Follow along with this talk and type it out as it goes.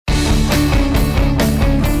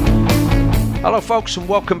Hello folks and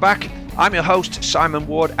welcome back. I'm your host Simon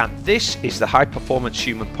Ward and this is the High Performance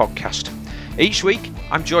Human Podcast. Each week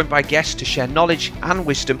I'm joined by guests to share knowledge and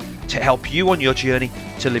wisdom to help you on your journey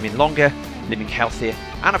to living longer, living healthier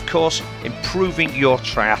and of course improving your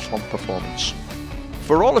triathlon performance.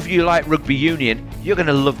 For all of you like rugby union, you're going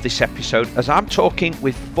to love this episode as I'm talking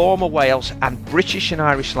with former Wales and British and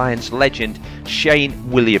Irish Lions legend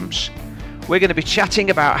Shane Williams. We're going to be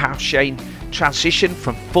chatting about how Shane transitioned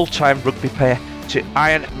from full-time rugby player to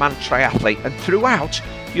Ironman triathlete, and throughout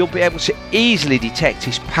you'll be able to easily detect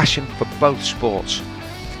his passion for both sports.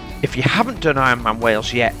 If you haven't done Ironman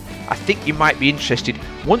Wales yet, I think you might be interested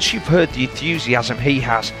once you've heard the enthusiasm he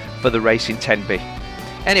has for the race in 10B.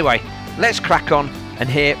 Anyway, let's crack on and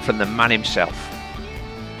hear from the man himself.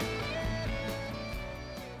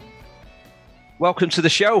 Welcome to the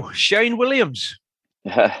show, Shane Williams.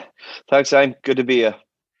 Thanks, Sam. Good to be here.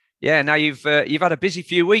 Yeah, now you've had a busy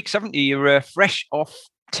few weeks, haven't you? You're fresh off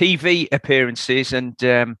TV appearances and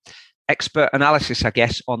expert analysis, I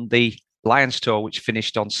guess, on the Lions tour, which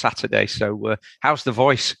finished on Saturday. So how's the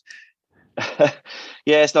voice?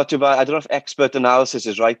 Yeah, it's not too bad. I don't know if expert analysis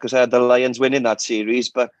is right because I had the Lions winning that series,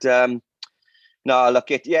 but no,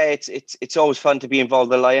 look, it's always fun to be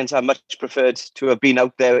involved with the Lions. I much preferred to have been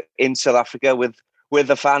out there in South Africa with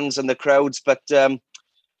the fans and the crowds, but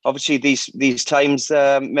obviously these times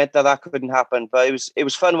meant that couldn't happen. But it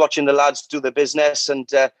was fun watching the lads do the business, and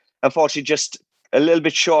unfortunately just a little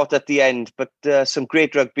bit short at the end. But some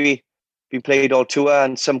great rugby being played all tour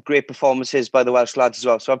and some great performances by the Welsh lads as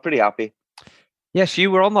well. So I'm pretty happy. Yes, you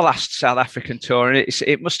were on the last South African tour, and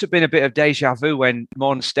it must have been a bit of deja vu when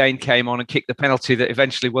Morné Steyn came on and kicked the penalty that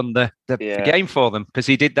eventually won the game for them, because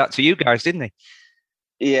he did that to you guys, didn't he?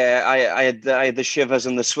 Yeah, I had the shivers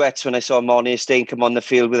and the sweats when I saw Morné Steyn come on the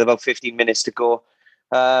field with about 15 minutes to go.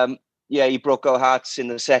 He broke our hearts in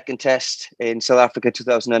the second test in South Africa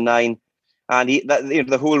 2009, and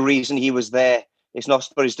the whole reason he was there is not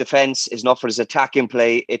for his defence, it's not for his attacking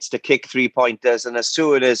play, it's to kick 3-pointers. And as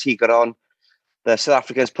soon as he got on, the South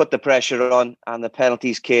Africans put the pressure on and the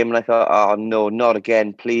penalties came, and I thought, oh no, not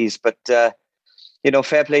again, please. But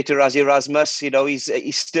fair play to Rassie Erasmus.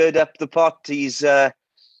 He's stirred up the pot. He's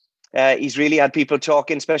really had people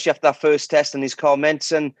talking, especially after that first test and his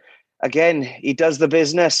comments. And again, he does the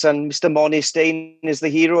business, and Mr. Morné Steyn is the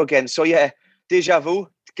hero again. So yeah, deja vu,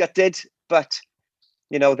 gutted, but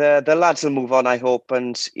the lads will move on, I hope,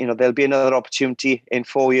 and there'll be another opportunity in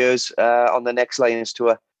 4 years on the next Lions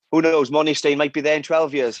tour. Who knows? Morné Steyn might be there in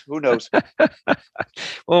 12 years. Who knows?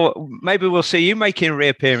 Well, maybe we'll see you making a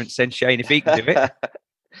reappearance then, Shane, if he can do it.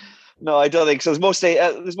 No, I don't think so.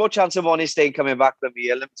 There's more chance of Morné Steyn coming back than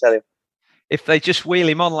me, let me tell you. If they just wheel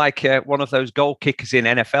him on like one of those goal kickers in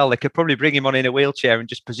NFL, they could probably bring him on in a wheelchair and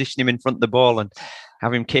just position him in front of the ball and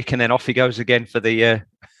have him kick, and then off he goes again for the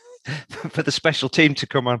for the special team to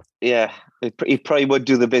come on. Yeah, he probably would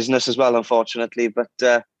do the business as well, unfortunately. But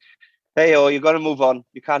you've got to move on.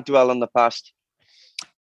 You can't dwell on the past.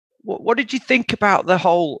 What did you think about the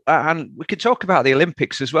whole, and we could talk about the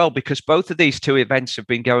Olympics as well, because both of these two events have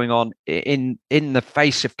been going on in the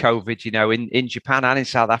face of COVID, in Japan and in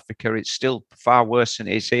South Africa. It's still far worse than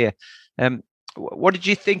it is here. What did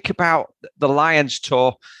you think about the Lions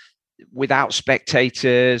tour without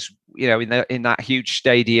spectators, in that huge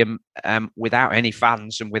stadium, without any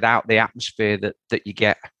fans and without the atmosphere that you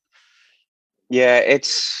get? Yeah,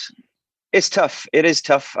 It's tough. It is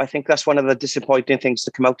tough. I think that's one of the disappointing things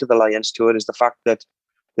to come out of the Lions tour is the fact that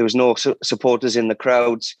there was no supporters in the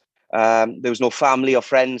crowds. There was no family or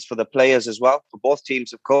friends for the players as well, for both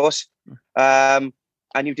teams, of course. And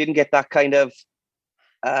you didn't get that kind of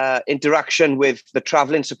interaction with the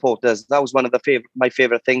travelling supporters. That was one of my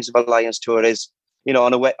favourite things about the Lions tour is,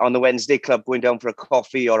 on the Wednesday club, going down for a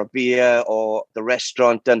coffee or a beer or the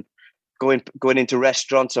restaurant and going into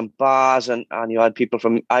restaurants and bars, and you had people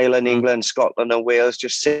from Ireland, England, Scotland and Wales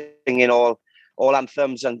just singing all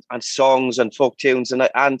anthems and songs and folk tunes,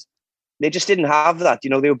 and they just didn't have that.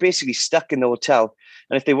 They were basically stuck in the hotel,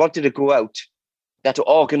 and if they wanted to go out, they had to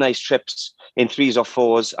organise trips in 3s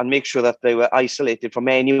or 4s and make sure that they were isolated from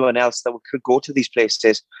anyone else that could go to these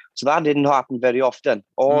places. So that didn't happen very often.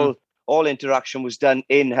 All interaction was done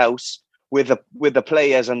in-house with the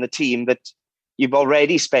players and the team that you've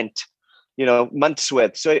already spent months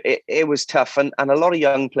with. So it was tough. And a lot of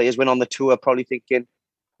young players went on the tour probably thinking,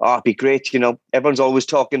 oh, it'd be great. Everyone's always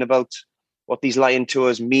talking about what these Lion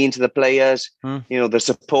tours mean to the players, the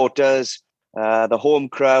supporters, the home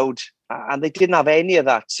crowd, and they didn't have any of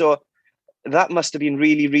that. So that must have been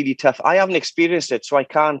really, really tough. I haven't experienced it, so I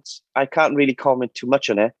can't really comment too much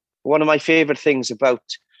on it. One of my favorite things about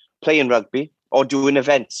playing rugby or doing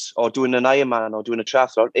events or doing an Ironman or doing a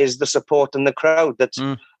triathlon is the support and the crowd that's,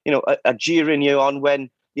 are jeering you on when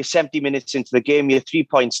you're 70 minutes into the game, you're 3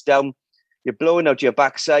 points down, you're blowing out your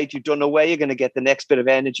backside, you don't know where you're going to get the next bit of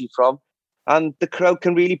energy from. And the crowd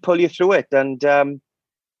can really pull you through it. And,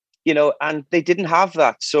 and they didn't have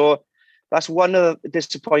that. So that's one of the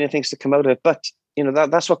disappointing things to come out of it. But,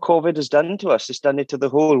 that's what COVID has done to us. It's done it to the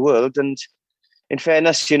whole world. And in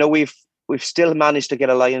fairness, we've still managed to get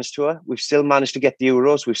a Lions tour. We've still managed to get the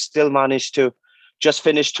Euros. We've still managed to just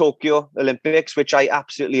finish Tokyo Olympics, which I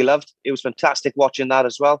absolutely loved. It was fantastic watching that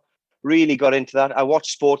as well. Really got into that. I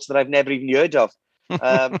watched sports that I've never even heard of, at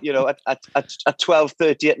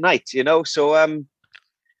 12:30 at night, So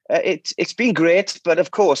it's been great. But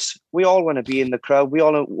of course, we all want to be in the crowd. We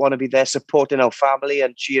all want to be there supporting our family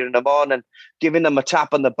and cheering them on and giving them a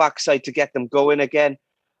tap on the backside to get them going again.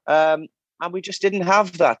 And we just didn't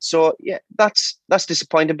have that. So yeah, that's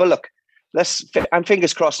disappointing. But look, I'm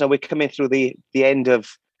fingers crossed now we're coming through the end of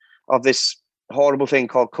this horrible thing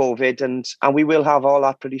called COVID, and we will have all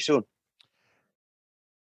that pretty soon.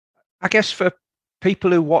 I guess for people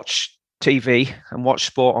who watch TV and watch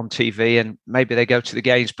sport on TV, and maybe they go to the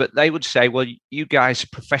games, but they would say, well, you guys are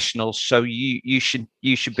professionals, so you should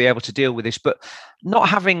be able to deal with this. But not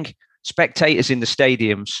having spectators in the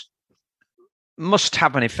stadiums must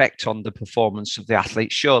have an effect on the performance of the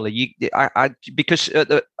athletes, surely. Because at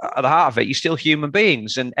the heart of it, you're still human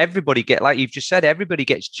beings, and everybody like you've just said, everybody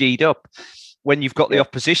gets G'd up when you've got the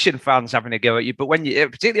opposition fans having a go at you. But when you,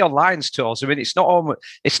 particularly on Lions tours, I mean, it's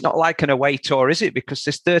not like an away tour, is it? Because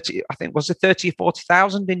there's 30 or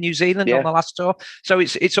 40,000 in New Zealand on the last tour, so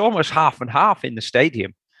it's almost half and half in the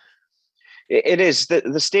stadium. It is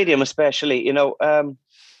the stadium, especially.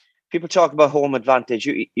 People talk about home advantage.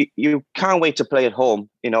 You can't wait to play at home,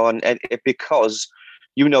 and because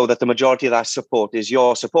that the majority of that support is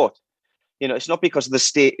your support. It's not because of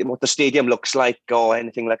what the stadium looks like or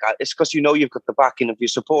anything like that. It's because you've got the backing of your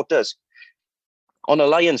supporters. On a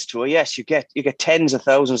Lions tour, yes, you get tens of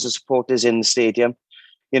thousands of supporters in the stadium.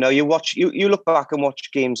 You look back and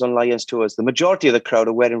watch games on Lions tours. The majority of the crowd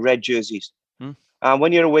are wearing red jerseys, and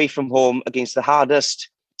when you're away from home against the hardest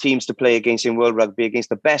teams to play against in World Rugby, against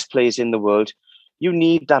the best players in the world, you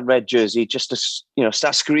need that red jersey just to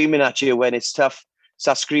start screaming at you when it's tough,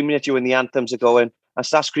 start screaming at you when the anthems are going, and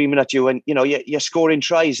start screaming at you when you're scoring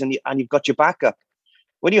tries and you've got your backup.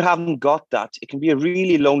 When you haven't got that, it can be a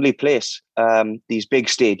really lonely place. These big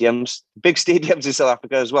stadiums in South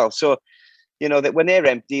Africa as well. So that when they're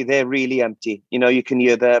empty, they're really empty. You can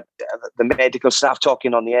hear the medical staff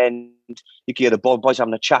talking on the end. You can hear the ball boys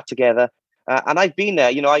having a chat together. And I've been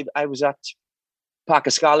there. I was at Parc y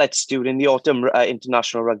Scarlets during the autumn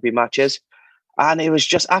international rugby matches, and it was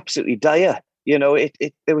just absolutely dire.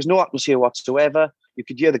 There was no atmosphere whatsoever. You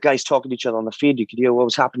could hear the guys talking to each other on the field. You could hear what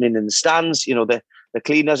was happening in the stands. The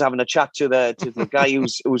cleaners having a chat to the guy who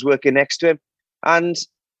was working next to him, and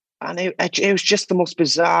it was just the most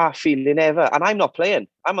bizarre feeling ever. And I'm not playing.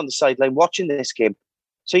 I'm on the sideline watching this game.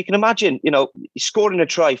 So you can imagine, scoring a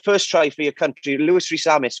try, first try for your country. Lewis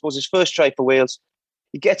Rhys-Amis scores his first try for Wales.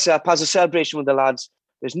 He gets up, has a celebration with the lads.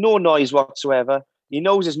 There's no noise whatsoever. He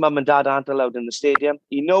knows his mum and dad aren't allowed in the stadium.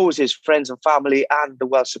 He knows his friends and family and the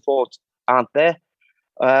Welsh support aren't there.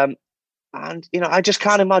 And I just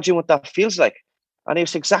can't imagine what that feels like. And it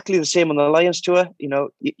was exactly the same on the Lions tour.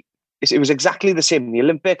 It was exactly the same in the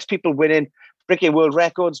Olympics. People winning, breaking world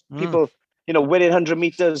records. People, winning 100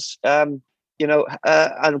 meters. And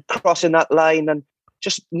crossing that line and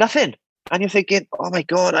just nothing. And you're thinking, oh my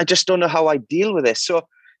God, I just don't know how I deal with this. So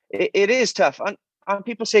it is tough. And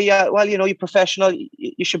people say, yeah, well, you're professional.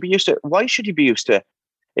 You should be used to it. Why should you be used to it?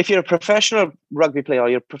 If you're a professional rugby player or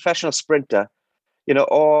you're a professional sprinter,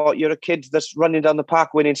 or you're a kid that's running down the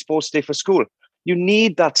park winning sports day for school, you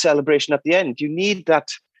need that celebration at the end. You need that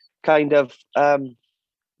kind of,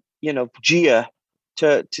 jeer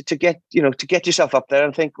to get yourself up there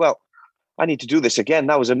and think, well, I need to do this again.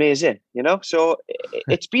 That was amazing, So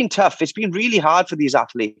it's been tough. It's been really hard for these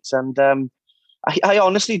athletes. And I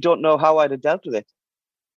honestly don't know how I'd have dealt with it.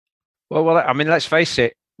 Well, I mean, let's face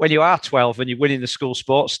it. When you are 12 and you're winning the school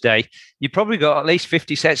sports day, you've probably got at least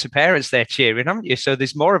 50 sets of parents there cheering, haven't you? So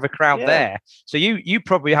there's more of a crowd there. So you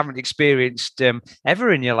probably haven't experienced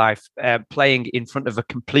ever in your life playing in front of a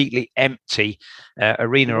completely empty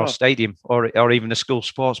arena or stadium or even a school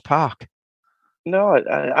sports park. No,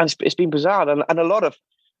 and it's been bizarre. And a lot of,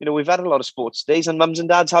 we've had a lot of sports days and mums and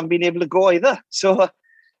dads haven't been able to go either. So,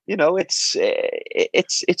 it's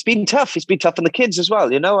been tough. It's been tough on the kids as well.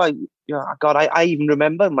 I even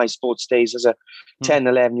remember my sports days as a 10,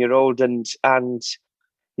 11-year-old and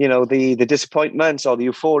the disappointments or the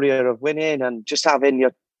euphoria of winning, and just having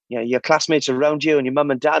your classmates around you and your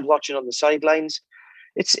mum and dad watching on the sidelines.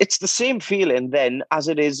 It's the same feeling then as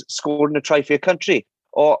it is scoring a try for your country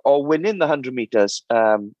or winning the 100 meters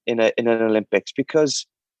in an Olympics, because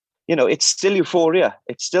it's still euphoria.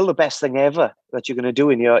 It's still the best thing ever that you're going to do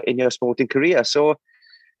in your sporting career. So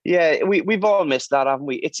yeah, we've all missed that, haven't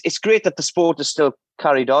we? It's great that the sport is still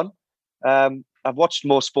carried on. I've watched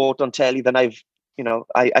more sport on telly than I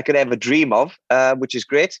could ever dream of, which is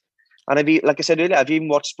great. And like I said earlier, I've even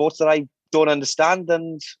watched sports that I don't understand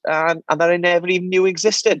and that I never even knew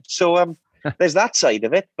existed. So there's that side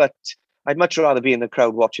of it, but I'd much rather be in the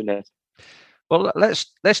crowd watching it. Well,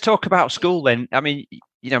 let's talk about school then. I mean,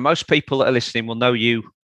 most people that are listening will know you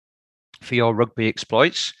for your rugby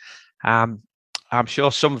exploits. I'm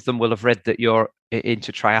sure some of them will have read that you're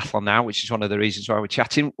into triathlon now, which is one of the reasons why we're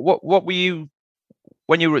chatting. What were you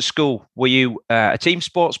when you were at school? Were you a team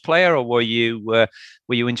sports player, or were you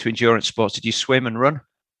into endurance sports? Did you swim and run?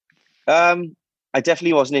 I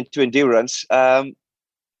definitely wasn't into endurance.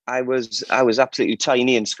 I was absolutely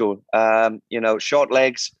tiny in school. Short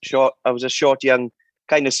legs, short. I was a short, young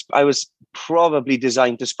kind of. I was probably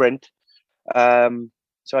designed to sprint.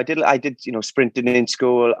 So I did, sprinting in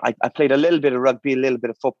school. I played a little bit of rugby, a little bit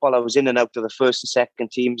of football. I was in and out of the first and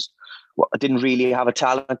second teams. I didn't really have a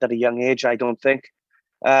talent at a young age, I don't think.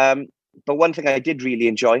 But one thing I did really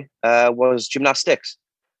enjoy was gymnastics.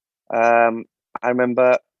 I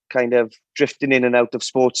remember kind of drifting in and out of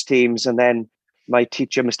sports teams, and then my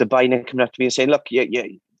teacher, Mr. Bynum, coming up to me and saying, "Look,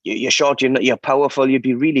 you're short, you're powerful, you'd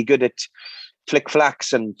be really good at flick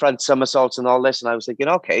flacks and front somersaults and all this." And I was thinking,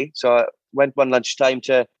 okay. So I went one lunchtime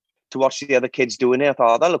to watch the other kids doing it. I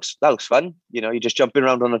thought, that looks fun. You're just jumping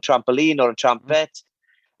around on a trampoline or a trampette.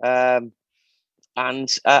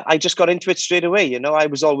 And I just got into it straight away. I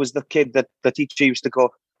was always the kid that the teacher used to go,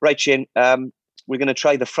 "Right, Shane, we're going to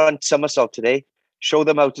try the front somersault today. Show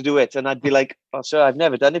them how to do it." And I'd be like, "Oh, sir, I've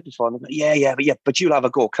never done it before." And they're like, but you'll have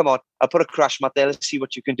a go. Come on, I'll put a crash mat there. Let's see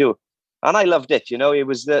what you can do. And I loved it. It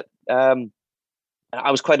was that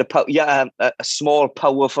I was quite a small,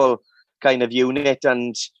 powerful kind of unit,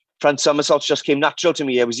 and front somersaults just came natural to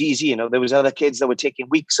me. It was easy. There was other kids that were taking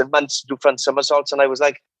weeks and months to do front somersaults, and I was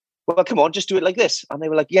like, "Well, come on, just do it like this." And they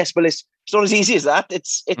were like, "Yes, but it's not as easy as that.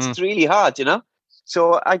 It's really hard,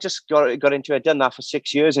 So I just got into it. Done that for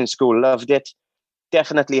 6 years in school. Loved it.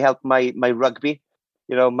 Definitely helped my rugby.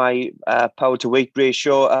 My power to weight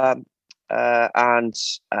ratio and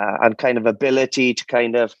kind of ability to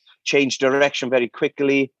kind of change direction very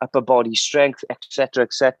quickly, upper body strength, etc.,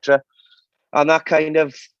 etc. And that kind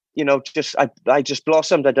of I just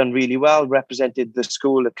blossomed. I'd done really well. Represented the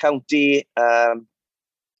school, the county.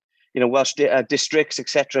 Welsh districts,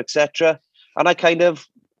 etc., etc. And I kind of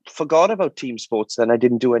forgot about team sports then. I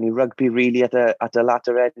didn't do any rugby really at the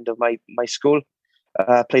latter end of my school.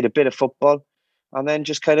 Played a bit of football, and then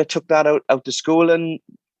just kind of took that out to school and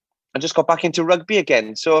just got back into rugby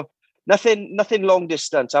again. So nothing long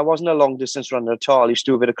distance. I wasn't a long distance runner at all. I used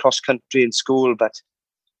to do a bit of cross country in school, but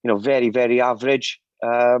very, very average.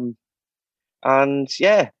 And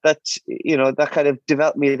yeah, that kind of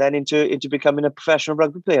developed me then into becoming a professional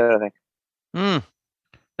rugby player, I think.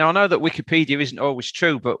 Now, I know that Wikipedia isn't always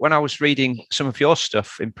true, but when I was reading some of your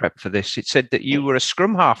stuff in prep for this, it said that you were a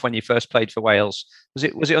scrum half when you first played for Wales. Was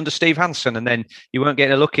it under Steve Hansen, and then you weren't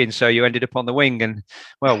getting a look in, so you ended up on the wing? And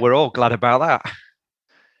well, we're all glad about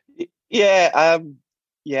that. Yeah,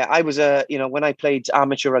 I was when I played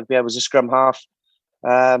amateur rugby, I was a scrum half.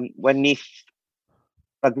 When Neath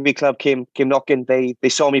Rugby Club came knocking, they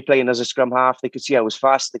saw me playing as a scrum half. They could see I was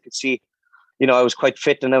fast. They could see, I was quite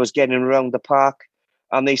fit and I was getting around the park.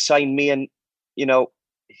 And they signed me, and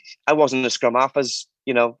I wasn't a scrum half, as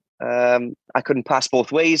I couldn't pass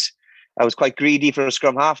both ways. I was quite greedy for a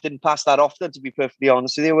scrum half. Didn't pass that often, to be perfectly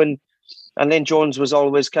honest with you. And Lynn Jones was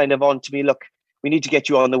always kind of on to me. Look, we need to get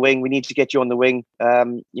you on the wing. We need to get you on the wing.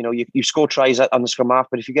 You score tries on the scrum half,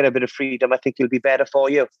 but if you get a bit of freedom, I think it'll be better for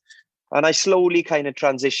you. And I slowly kind of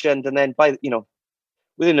transitioned, and then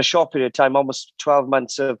within a short period of time, almost 12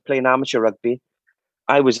 months of playing amateur rugby,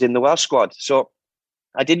 I was in the Welsh squad. So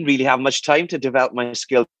I didn't really have much time to develop my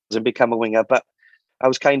skills and become a winger, but I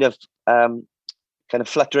was kind of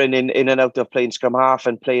fluttering in and out of playing scrum half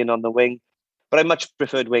and playing on the wing. But I much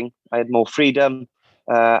preferred wing. I had more freedom.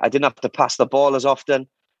 I didn't have to pass the ball as often,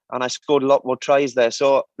 and I scored a lot more tries there.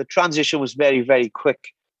 So the transition was very, very quick.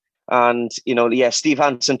 And Steve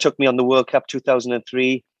Hansen took me on the World Cup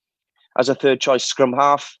 2003 as a third choice scrum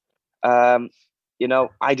half. I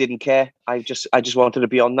didn't care. I just wanted to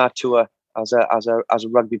be on that tour as a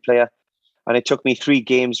rugby player. and it took me 3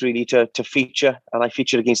 games really to feature, and I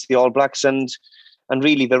featured against the All Blacks, and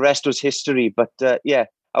really the rest was history. But yeah,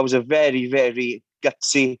 I was a very, very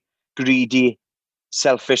gutsy, greedy,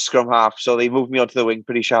 selfish scrum half, so they moved me onto the wing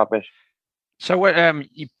pretty sharpish. So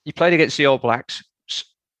you played against the All Blacks.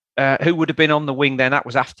 Who would have been on the wing then? That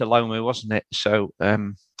was after Lomu, wasn't it? So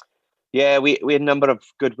yeah, we had a number of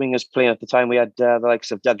good wingers playing at the time. We had the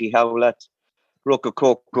likes of Dougie Howlett, Roko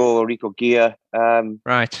Koko, Rico Gia.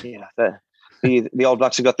 Right. Yeah, the All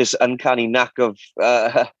Blacks have got this uncanny knack of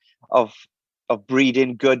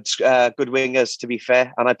breeding good wingers. To be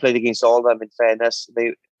fair, and I played against all of them. In fairness,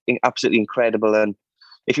 they absolutely incredible. And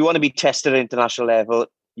if you want to be tested at international level,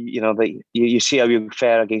 you see how you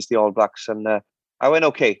fare against the All Blacks. And I went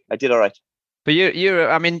okay. I did all right. But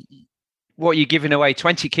I mean, what, you're giving away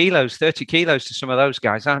 20 kilos, 30 kilos to some of those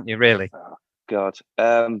guys, aren't you? Really? Oh, God.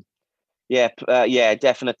 Yeah,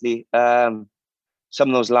 definitely. Some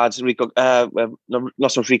of those lads, not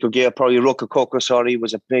so much Rico Gia, probably Roko Koko,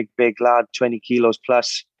 was a big lad, 20 kilos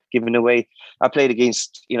plus, giving away. I played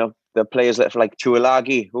against, the players like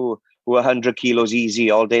Tuilagi, who were 100 kilos easy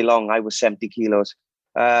all day long. I was 70 kilos.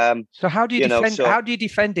 So how do you defend? How do you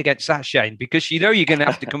defend against that, Shane? Because you're going to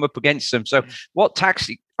have to come up against them. So what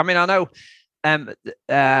tactic? I mean, I know.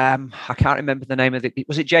 I can't remember the name of it.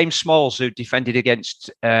 Was it James Smalls who defended against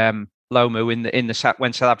Lomu in the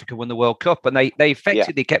when South Africa won the World Cup, and they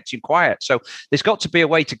effectively kept him quiet. So there's got to be a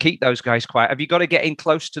way to keep those guys quiet. Have you got to get in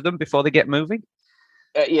close to them before they get moving?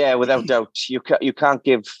 Yeah, without doubt. You can't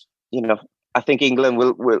give. I think England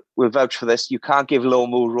will vouch for this. You can't give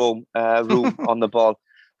Lomu room on the ball.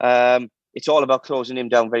 It's all about closing him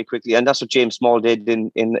down very quickly, and that's what James Small did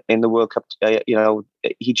in the World Cup.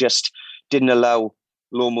 He just didn't allow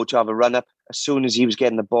Lomu to have a run up. As soon as he was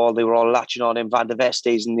getting the ball, they were all latching on him. Van der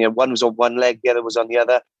Vestes, and one was on one leg, the other was on the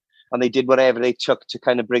other, and they did whatever they took to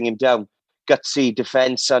kind of bring him down. Gutsy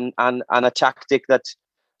defence and a tactic that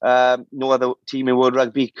no other team in World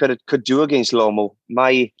Rugby could do against Lomu.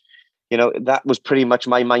 That was pretty much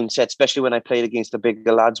my mindset, especially when I played against the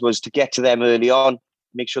bigger lads, was to get to them early on,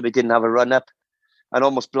 make sure they didn't have a run up, and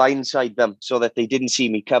almost blindside them so that they didn't see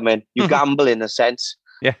me coming. You gamble in a sense.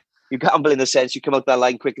 Yeah. You gamble in the sense you come out that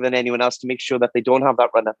line quicker than anyone else to make sure that they don't have that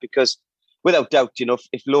run up, because without doubt,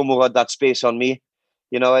 if Lomu had that space on me,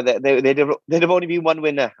 they'd have only been one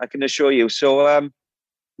winner, I can assure you. So,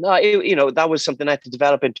 that was something I had to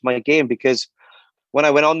develop into my game, because when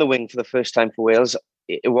I went on the wing for the first time for Wales,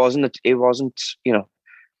 it wasn't,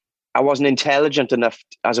 I wasn't intelligent enough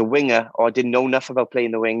as a winger, or I didn't know enough about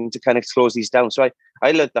playing the wing to kind of close these down. So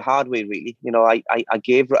I learned the hard way, really. I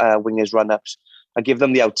gave wingers run-ups. I give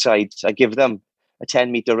them the outside. I give them a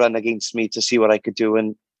 10-meter run against me to see what I could do.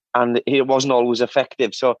 And it wasn't always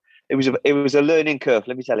effective. So it was a learning curve,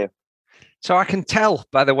 let me tell you. So I can tell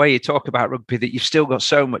by the way you talk about rugby that you've still got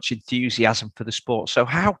so much enthusiasm for the sport. So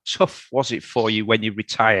how tough was it for you when you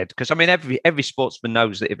retired? Because I mean, every sportsman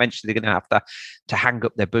knows that eventually they're going to have to hang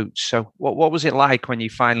up their boots. So what was it like when you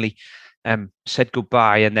finally said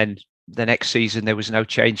goodbye, and then the next season there was no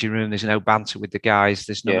changing room, there's no banter with the guys,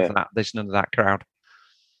 there's none of that, there's none of that crowd?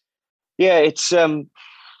 Yeah, it's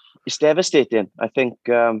devastating. I think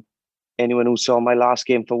anyone who saw my last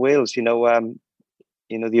game for Wales,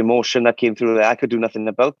 the emotion that came through there, I could do nothing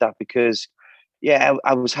about that, because,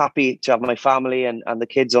 I was happy to have my family and the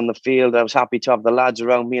kids on the field. I was happy to have the lads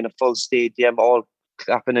around me in a full stadium, all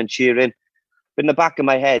clapping and cheering. But in the back of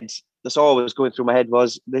my head, that's all that was going through my head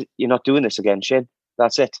was, you're not doing this again, Shane.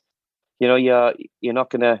 That's it. You're not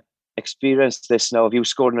going to experience this now. If you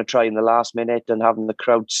scored a try in the last minute and having the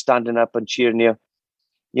crowd standing up and cheering you,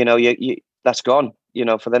 you that's gone.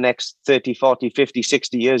 For the next 30, 40, 50,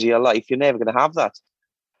 60 years of your life, you're never going to have that.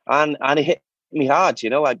 And it hit me hard.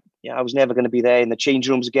 I was never going to be there in the change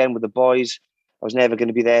rooms again with the boys. I was never going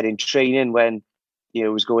to be there in training when it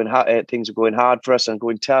was going hard, things were going hard for us and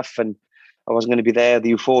going tough. And I wasn't going to be there, the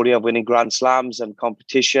euphoria of winning Grand Slams and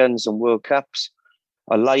competitions and World Cups,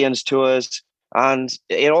 Lions tours, and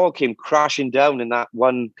it all came crashing down in that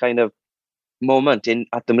one kind of moment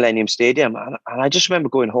at the Millennium Stadium. And I just remember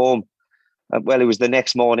going home. Well, it was the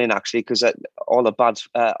next morning, actually, because all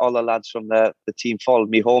the lads from the team followed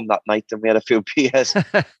me home that night, and we had a few beers.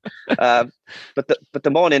 But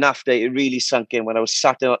the morning after, it really sunk in when I was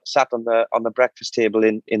sat on the breakfast table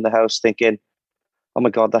in the house, thinking, "Oh my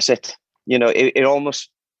God, that's it." It almost,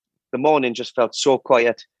 the morning just felt so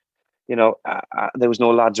quiet. There was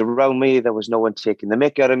no lads around me. There was no one taking the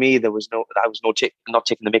mick out of me. I was not taking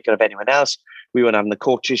the mick out of anyone else. We weren't having the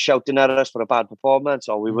coaches shouting at us for a bad performance,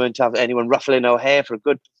 or we weren't having anyone ruffling our hair for a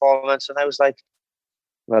good performance. And I was like,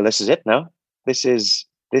 well, this is it now. This is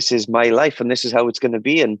my life, and this is how it's going to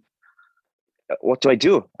be. And what do I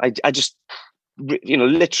do? I just,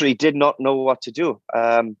 literally did not know what to do.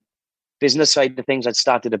 Business side of things, I'd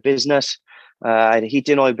started a business. I had a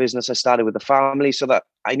heating oil business. I started with the family, so that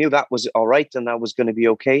I knew that was all right and that was going to be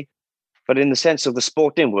okay. But in the sense of the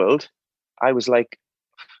sporting world, I was like,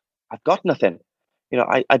 I've got nothing.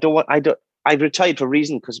 I retired for a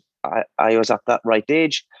reason, because I was at that right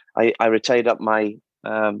age. I retired up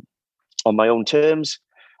on my own terms,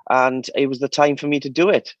 and it was the time for me to do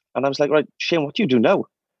it. And I was like, right, Shane, what do you do now?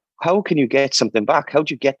 How can you get something back? How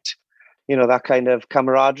do you get, that kind of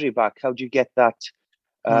camaraderie back? How do you get that,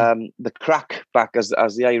 the crack back, as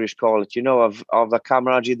the Irish call it, of the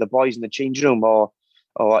camaraderie, the boys in the change room or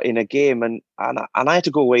in a game? And I had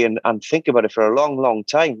to go away and think about it for a long, long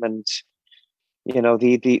time. And,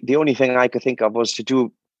 the only thing I could think of was to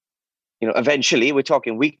do, eventually, we're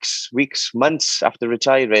talking weeks, months after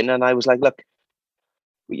retiring. And I was like, look,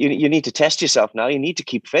 you need to test yourself now. You need to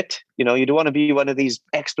keep fit. You don't want to be one of these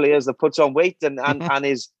ex-players that puts on weight and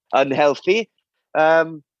is unhealthy.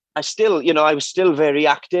 I still, I was still very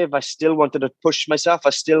active. I still wanted to push myself.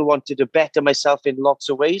 I still wanted to better myself in lots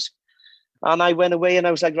of ways. And I went away and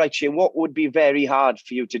I was like, right, Shane, what would be very hard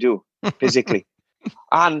for you to do physically?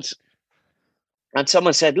 and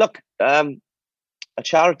someone said, look, a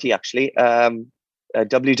charity actually, a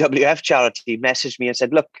WWF charity messaged me and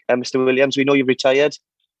said, look, Mr. Williams, we know you've retired.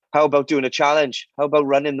 How about doing a challenge? How about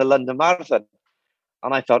running the London Marathon?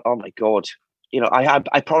 And I thought, oh my God,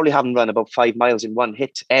 I probably haven't run about 5 miles in one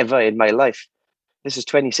hit ever in my life. This is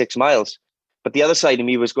 26 miles. But the other side of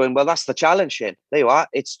me was going, well, that's the challenge, Shane. There you are.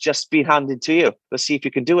 It's just been handed to you. Let's see if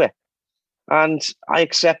you can do it. And I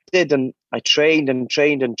accepted, and I trained and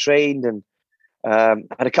I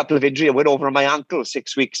had a couple of injuries. I went over on my ankle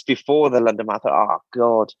 6 weeks before the London Marathon. Oh,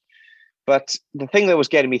 God. But the thing that was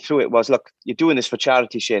getting me through it was, look, you're doing this for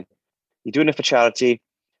charity, Shane. You're doing it for charity.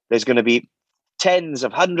 There's going to be tens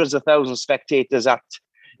of hundreds of thousands of spectators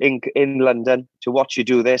in London to watch you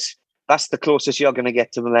do this. That's the closest you're going to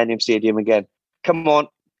get to Millennium Stadium again. Come on.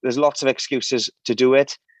 There's lots of excuses to do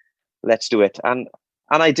it. Let's do it. And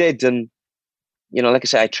I did. And, like I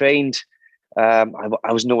said, I trained. I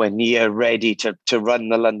was nowhere near ready to run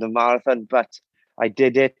the London Marathon, but I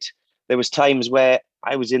did it. There was times where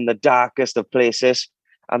I was in the darkest of places,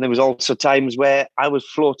 and there was also times where I was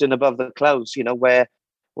floating above the clouds. Where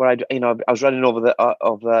I was running over the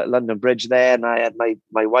London Bridge there, and I had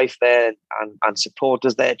my wife there and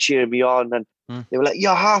supporters there cheering me on, and they were like,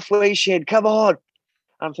 "You're halfway, Shane. Come on!"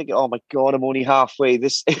 I'm thinking, "Oh my God, I'm only halfway.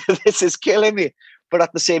 This this is killing me." But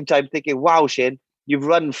at the same time, thinking, "Wow, Shane, you've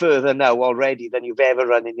run further now already than you've ever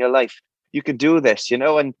run in your life. You can do this,"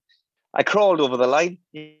 And I crawled over the line,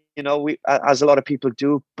 as a lot of people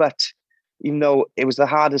do. But, it was the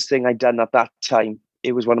hardest thing I'd done at that time.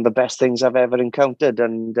 It was one of the best things I've ever encountered.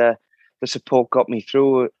 And the support got me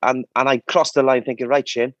through. And I crossed the line thinking, right,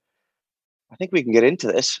 Shane, I think we can get into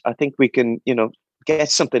this. I think we can,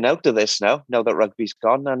 get something out of this now that rugby's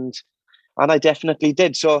gone. And I definitely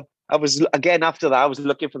did. So I was, again, after that, I was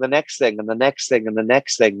looking for the next thing and the next thing and the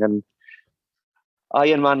next thing. And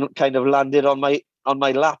Ironman kind of landed on my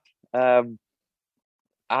lap.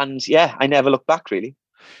 And yeah, I never looked back, really.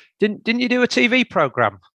 Didn't you do a TV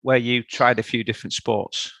program where you tried a few different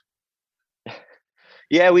sports?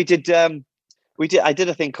 Yeah, we did. I did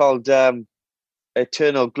a thing called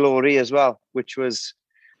Eternal Glory as well, which was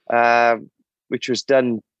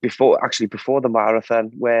done before the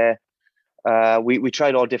marathon, where we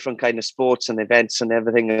tried all different kind of sports and events and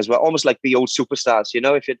everything as well, almost like the old Superstars,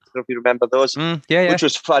 if you remember those. Yeah. Which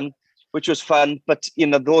was fun. But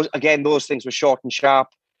those things were short and sharp.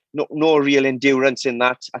 No real endurance in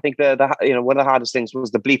that. I think the one of the hardest things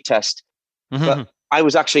was the bleep test. Mm-hmm. But I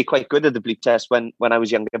was actually quite good at the bleep test when I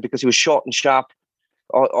was younger, because it was short and sharp,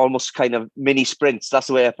 almost kind of mini sprints. That's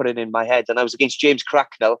the way I put it in my head. And I was against James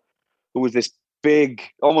Cracknell, who was this big,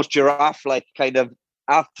 almost giraffe-like kind of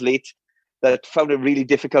athlete that found it really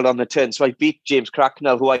difficult on the turn. So I beat James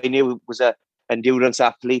Cracknell, who I knew was an endurance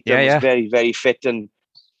athlete and was very, very fit and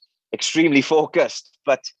extremely focused.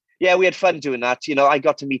 But yeah, we had fun doing that. I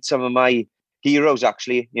got to meet some of my heroes,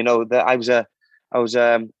 actually. I was a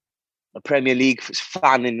Premier League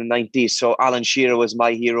fan in the 90s. So Alan Shearer was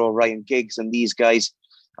my hero, Ryan Giggs and these guys,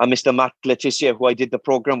 and Mr. Matt Letizia, who I did the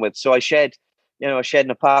program with. So I shared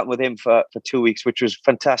an apartment with him for 2 weeks, which was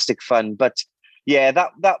fantastic fun. But yeah,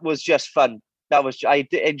 that was just fun. I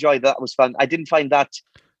did enjoy that. That was fun. I didn't find that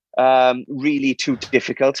really too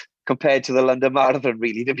difficult compared to the London Marathon,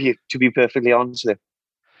 really, to be perfectly honest with you.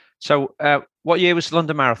 So what year was the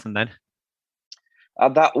London Marathon then?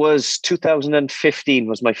 That was 2015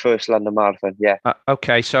 was my first London Marathon, yeah.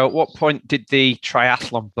 Okay, so at what point did the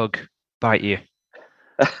triathlon bug bite you?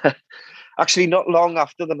 Actually, not long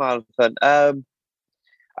after the marathon.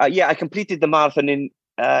 I completed the marathon in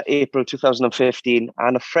April 2015,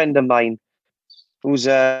 and a friend of mine who's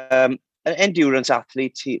an endurance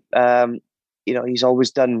athlete. He's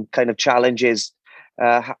always done kind of challenges,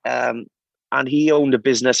 and he owned a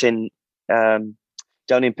business in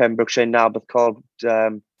down in Pembrokeshire in Narberth called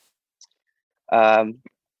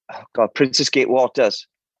Princess Gate Waters,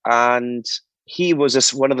 and he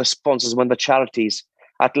was one of the sponsors, one of the charities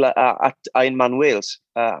at Ironman Wales,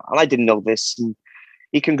 and I didn't know this. And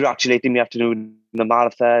he congratulated me after doing the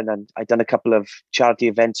marathon, and I'd done a couple of charity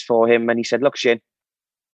events for him. And he said, "Look, Shane,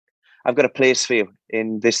 I've got a place for you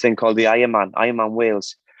in this thing called the Ironman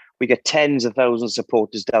Wales. We get tens of thousands of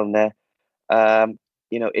supporters down there.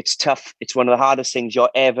 It's tough. It's one of the hardest things you're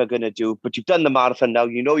ever going to do. But you've done the marathon now.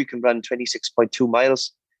 You know you can run 26.2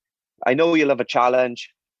 miles. I know you'll have a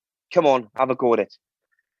challenge. Come on, have a go at it."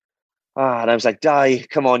 And I was like, "Di,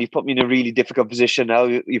 come on, you put me in a really difficult position now.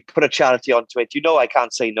 You put a charity onto it. You know I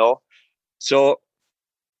can't say no." So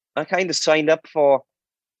I kind of signed up for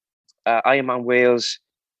Ironman Wales.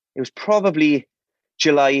 It was probably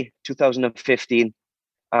July 2015.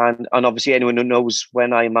 And obviously anyone who knows when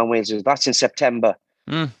Ironman Wales is, that's in September.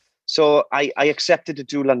 So I accepted to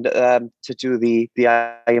do London, to do the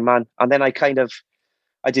Ironman. And then I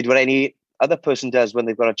did what any other person does when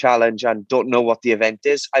they've got a challenge and don't know what the event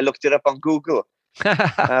is. I looked it up on Google.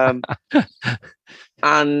 And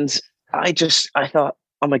I thought,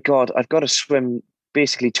 oh my God, I've got to swim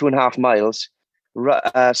basically 2.5 miles,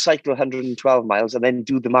 cycle 112 miles, and then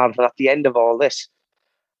do the marathon at the end of all this.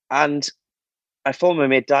 And I phoned my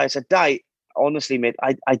mate, Di. I said, "Di, honestly, mate,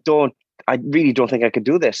 I really don't think I could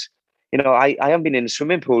do this. I haven't been in a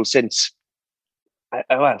swimming pool since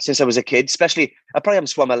I was a kid, especially. I probably haven't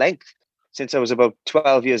swum a length since I was about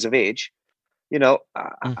 12 years of age. I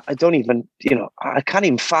don't even, I can't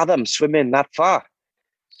even fathom swimming that far."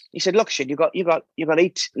 He said, "Look, shit, you got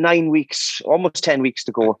 9 weeks, almost 10 weeks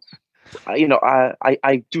to go.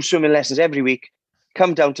 I do swimming lessons every week.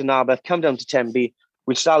 Come down to Narberth, come down to Tenby.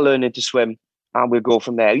 We'll start learning to swim, and we'll go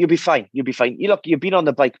from there. You'll be fine. You'll be fine. You've been on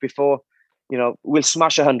the bike before. We'll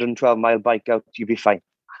smash a 112-mile bike out. You'll be fine."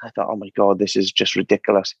 I thought, oh my God, this is just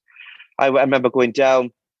ridiculous. I remember going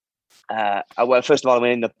down. First of all, I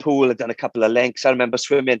went in the pool. I'd done a couple of lengths. I remember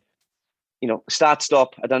swimming, start,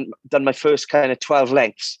 stop. I'd done my first kind of 12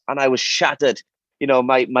 lengths, and I was shattered.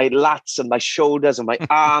 My lats and my shoulders and my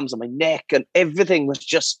arms and my neck and everything was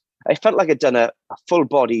just, I felt like I'd done a full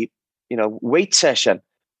body, weight session.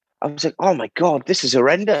 I was like, oh my God, this is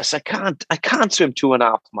horrendous. I can't swim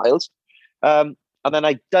 2.5 miles. And then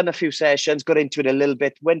I'd done a few sessions, got into it a little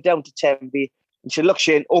bit, went down to Tenby and said, "Look,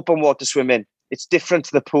 Shane, open water swimming. It's different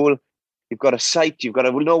to the pool. You've got a sight. You've got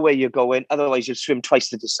to know where you're going. Otherwise, you'll swim twice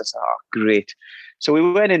the distance." Oh, great. So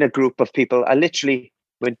we went in a group of people. I literally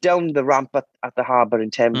went down the ramp at the harbour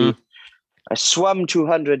in Tenby. I swam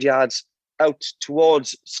 200 yards out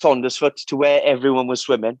towards Saundersfoot to where everyone was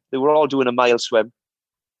swimming. They were all doing a mile swim.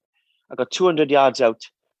 I got 200 yards out,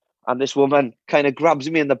 and this woman kind of grabs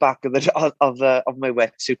me in the back of my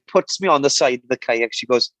wetsuit, puts me on the side of the kayak. She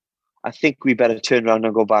goes, "I think we better turn around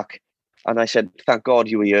and go back." And I said, "Thank God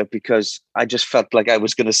you were here," because I just felt like I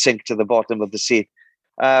was going to sink to the bottom of the sea.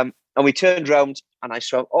 And we turned around, and I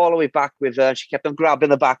swam all the way back with her. She kept on grabbing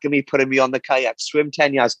the back of me, putting me on the kayak, swim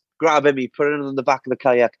 10 yards, grabbing me, putting me on the back of the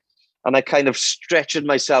kayak. And I kind of stretched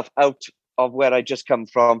myself out of where I'd just come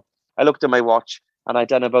from. I looked at my watch, and I'd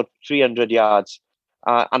done about 300 yards.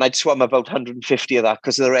 And I'd swum about 150 of that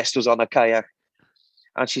because the rest was on a kayak.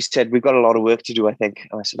 And she said, "We've got a lot of work to do, I think."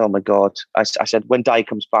 And I said, "Oh my God." I said, "When Di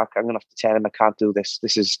comes back, I'm going to have to tell him I can't do this.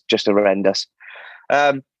 This is just horrendous."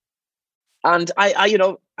 And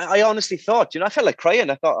I honestly thought, I felt like crying.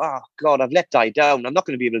 I thought, oh God, I've let Di down. I'm not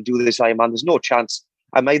going to be able to do this Ironman. There's no chance.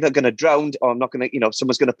 I'm either going to drown or I'm not going to,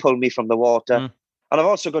 someone's going to pull me from the water. And I've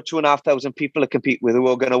also got 2,500 people to compete with who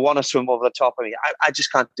are going to want to swim over the top of me. I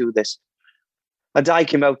just can't do this. And Di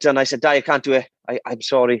came out and I said, "Di, I can't do it. I'm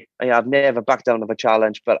sorry. I've never backed down of a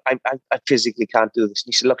challenge, but I physically can't do this." And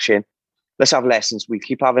he said, "Look, Shane, let's have lessons. We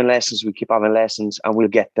keep having lessons. And we'll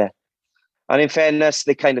get there." And in fairness,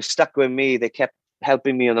 they kind of stuck with me. They kept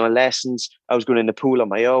helping me on my lessons. I was going in the pool on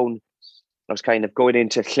my own. I was kind of going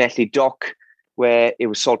into Llanelli Dock where it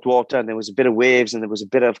was salt water and there was a bit of waves and there was a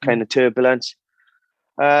bit of kind of turbulence.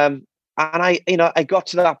 And I got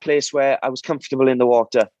to that place where I was comfortable in the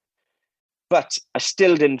water. But I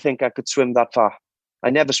still didn't think I could swim that far. I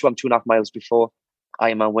never swum 2.5 miles before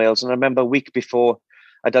Ironman Wales. And I remember a week before,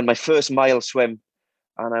 I'd done my first mile swim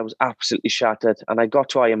and I was absolutely shattered. And I got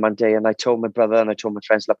to Ironman Day and I told my brother and I told my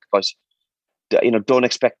friends, "Look, boys, don't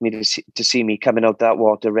expect me to see me coming out that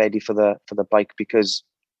water ready for the bike, because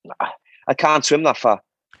I can't swim that far.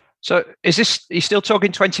 So are you still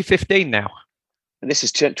talking 2015 now? And this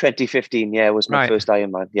is 2015. Yeah, it was my first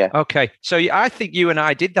Ironman. Yeah. Okay. So I think you and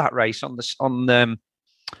I did that race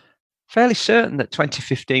fairly certain that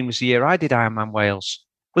 2015 was the year I did Ironman Wales.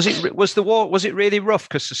 Was it really rough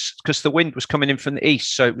because the wind was coming in from the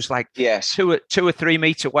east, so it was like yes, 2 or 3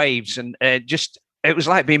 meter waves, and it was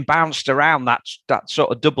like being bounced around that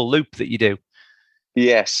sort of double loop that you do.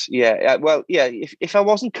 Yes, yeah. Well, yeah. If I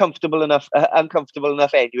wasn't uncomfortable enough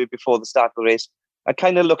anyway before the start of the race, I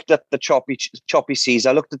kind of looked at the choppy seas.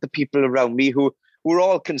 I looked at the people around me who were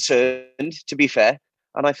all concerned, to be fair,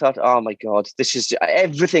 and I thought, oh my God,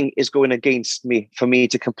 everything is going against me for me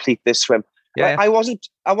to complete this swim. Yeah. I wasn't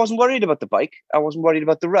worried about the bike. I wasn't worried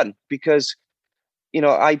about the run, because,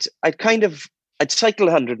 I'd cycle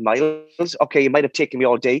 100 miles. Okay, it might have taken me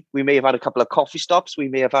all day. We may have had a couple of coffee stops. We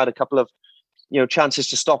may have had a couple of, chances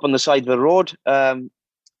to stop on the side of the road.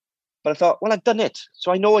 But I thought, well, I've done it,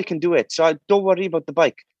 so I know I can do it. So I don't worry about the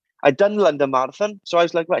bike. I'd done London Marathon, so I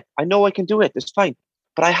was like, right, I know I can do it. It's fine.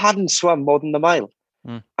 But I hadn't swum more than the mile.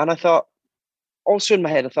 And I thought, also in my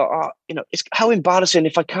head, I thought, it's how embarrassing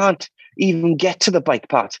if I can't even get to the bike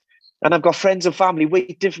part. And I've got friends and family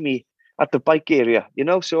waiting for me at the bike area,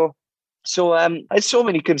 So I had so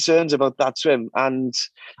many concerns about that swim. And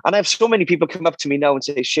I have so many people come up to me now and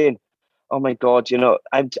say, Shane, oh my God,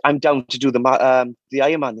 I'm down to do the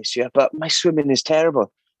Ironman this year, but my swimming is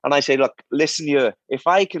terrible. And I say, look, listen here, if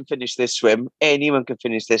I can finish this swim, anyone can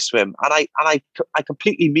finish this swim. And I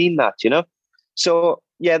completely mean that, So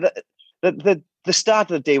yeah, the start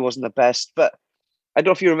of the day wasn't the best, but I don't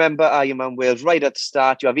know if you remember Ironman Wales. Right at the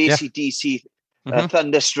start, you have AC/DC,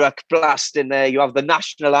 Thunderstruck blast in there. You have the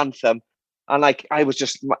national anthem, and I was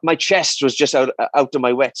just, my chest was just out of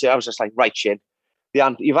my wetsuit. I was just like, right, Shane,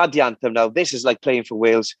 you've had the anthem now. This is like playing for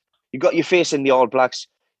Wales. You got your face in the All Blacks.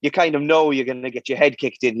 You kind of know you're going to get your head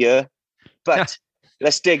kicked in here, but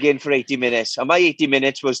let's dig in for 80 minutes. And my 80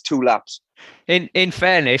 minutes was 2 laps. In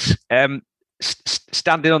fairness,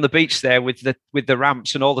 standing on the beach there with the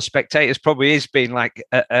ramps and all the spectators probably is being like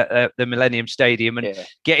the Millennium Stadium, and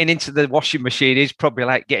getting into the washing machine is probably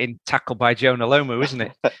like getting tackled by Jonah Lomu, isn't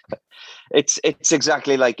it? It's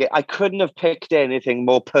exactly like it. I couldn't have picked anything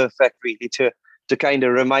more perfect, really, to kind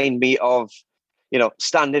of remind me of,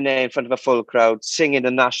 standing there in front of a full crowd, singing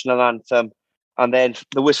the national anthem, and then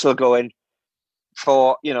the whistle going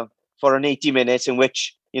for an 80 minutes in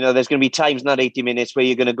which, there's going to be times in that 80 minutes where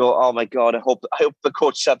you're going to go, oh my God, I hope the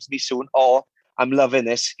coach subs me soon, or I'm loving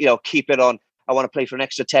this, keep it on. I want to play for an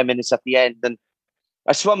extra 10 minutes at the end. And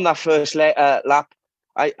I swum that first lap.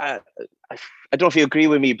 I don't know if you agree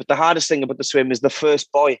with me, but the hardest thing about the swim is the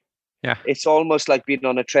first buoy. Yeah, it's almost like being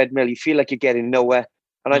on a treadmill. You feel like you're getting nowhere.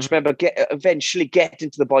 And I just remember eventually get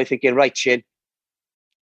into the buoy thinking, right, Shane,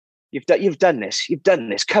 you've done this. You've done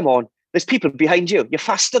this. Come on. There's people behind you. You're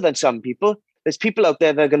faster than some people. There's people out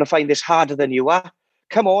there that are going to find this harder than you are.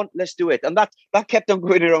 Come on, let's do it. And that kept on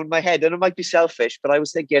going around my head. And it might be selfish, but I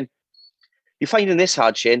was thinking, you're finding this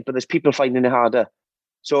hard, Shane, but there's people finding it harder.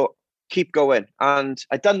 So keep going. And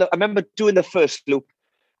I remember doing the first loop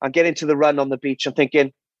and getting to the run on the beach and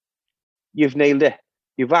thinking, you've nailed it.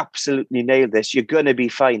 You've absolutely nailed this. You're going to be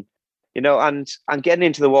fine. And getting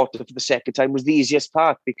into the water for the second time was the easiest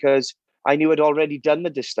part, because I knew I'd already done the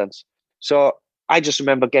distance. So I just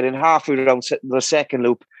remember getting halfway around the second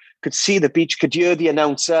loop, could see the beach, could hear the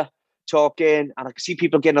announcer talking, and I could see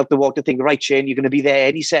people getting out the water thinking, right, Shane, you're going to be there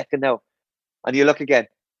any second now. And you look again,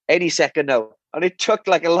 any second now. And it took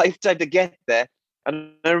like a lifetime to get there.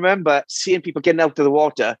 And I remember seeing people getting out of the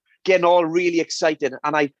water, getting all really excited.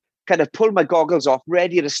 And I kind of pulled my goggles off,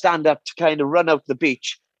 ready to stand up to kind of run out the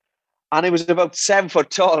beach. And it was about 7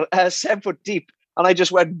 foot tall, 7 foot deep. And I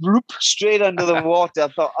just went whoop, straight under the water. I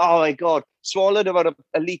thought, oh my God, swallowed about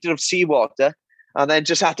a litre of seawater, and then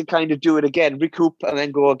just had to kind of do it again, recoup and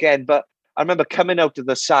then go again. But I remember coming out of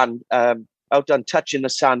the sand, out and touching the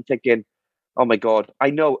sand, thinking, oh my God, I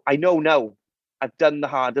know now I've done the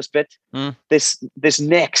hardest bit. This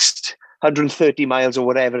next 130 miles or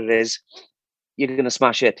whatever it is, you're going to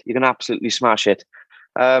smash it. You're going to absolutely smash it.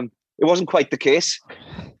 It wasn't quite the case.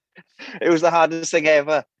 It was the hardest thing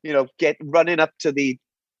ever, running up to the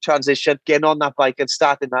transition, getting on that bike and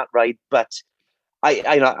starting that ride. But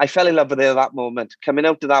I fell in love with it at that moment. Coming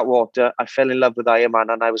out of that water, I fell in love with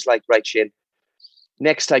Ironman, and I was like, right, Shane,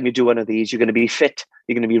 next time you do one of these, you're going to be fit,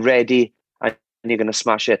 you're going to be ready, and you're going to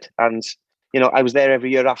smash it. And, I was there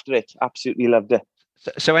every year after it. Absolutely loved it.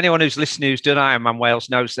 So anyone who's listening who's done Ironman Wales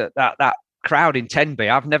knows that crowd in Tenby,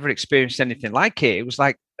 I've never experienced anything like it. It was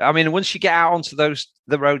like I mean, once you get out onto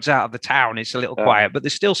the roads out of the town, it's a little quiet, but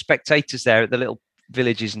there's still spectators there at the little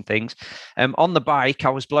villages and things. On the bike, I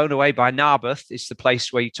was blown away by Narberth. It's the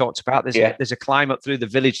place where you talked about. There's a climb up through the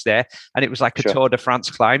village there, and it was like a Tour de France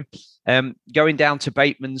climb. Going down to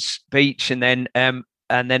Bateman's Beach and then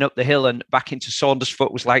up the hill and back into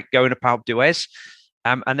Saundersfoot was like going up Alpe d'Huez.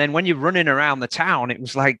 And then when you're running around the town,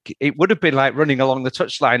 it would have been like running along the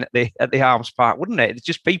touchline at the Arms Park, wouldn't it? It's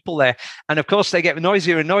just people there. And of course, they get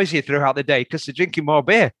noisier and noisier throughout the day because they're drinking more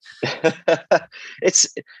beer.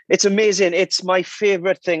 It's amazing. It's my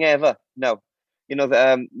favorite thing ever. No,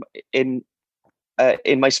 in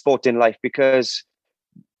my sporting life, because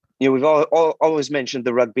we've always mentioned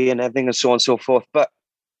the rugby and everything and so on and so forth. But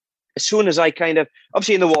as soon as I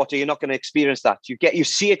obviously in the water, you're not going to experience that. You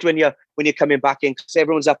see it when you're coming back in, because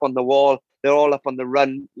everyone's up on the wall. They're all up on the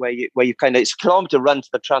run where you it's a kilometre run to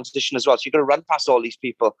the transition as well. So you're going to run past all these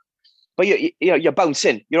people, but you're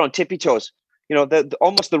bouncing. You're on tippy toes.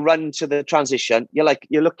 Almost the run to the transition. You're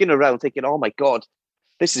looking around thinking, oh my God,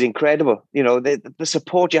 this is incredible. The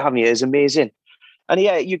support you're having here is amazing. And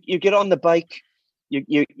you get on the bike,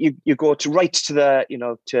 you go right to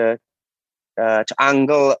the to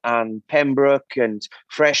Angle and Pembroke and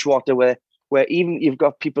Freshwater, where even you've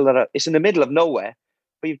got people it's in the middle of nowhere,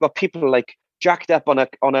 but you've got people like jacked up on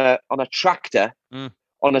a tractor,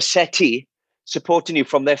 on a settee, supporting you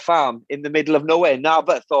from their farm in the middle of nowhere,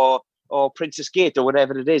 Narberth or Princess Gate or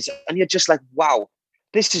whatever it is, and you're just like, wow,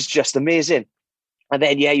 this is just amazing. And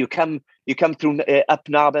then you come through up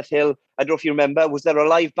Narberth Hill. I don't know if you remember, was there a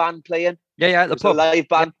live band playing? Yeah, at the pub. A live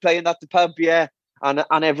band playing at the pub, yeah. And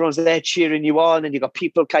everyone's there cheering you on, and you've got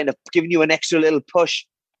people kind of giving you an extra little push,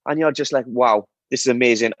 and you're just like, wow, this is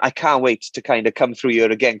amazing. I can't wait to kind of come through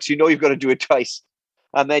here again, because you've got to do it twice.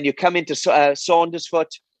 And then you come into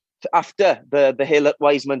Saundersfoot after the hill at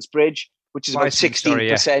Wiseman's Bridge, which is about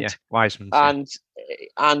 16%. Wiseman's,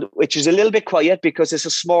 and which is a little bit quiet because it's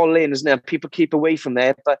a small lane, isn't it? People keep away from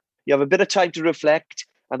there, but you have a bit of time to reflect,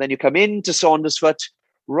 and then you come into Saundersfoot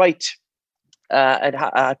right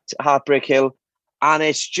at Heartbreak Hill. And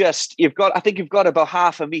it's just, I think you've got about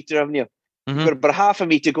half a metre, haven't you? Mm-hmm. You've got about half a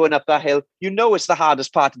metre going up that hill. It's the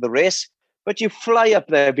hardest part of the race, but you fly up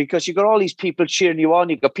there because you've got all these people cheering you on.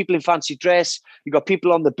 You've got people in fancy dress. You've got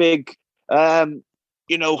people on the big,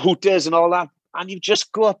 hooters and all that. And you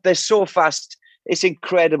just go up there so fast. It's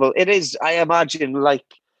incredible. It is, I imagine, like,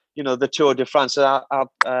 the Tour de France,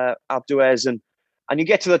 Alpe d'Huez. And you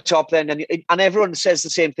get to the top then, and everyone says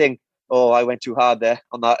the same thing. Oh, I went too hard there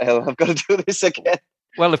on that hill. I've got to do this again.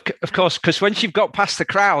 Well, of course, because once you've got past the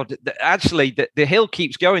crowd, actually the hill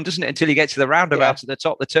keeps going, doesn't it? Until you get to the roundabout at the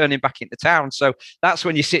top, the turning back into town. So that's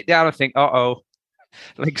when you sit down and think,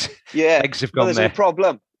 legs have gone there.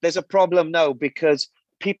 There's a problem now, because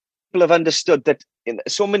people have understood that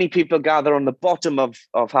so many people gather on the bottom of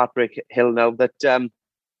Heartbreak Hill now that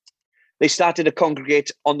they started to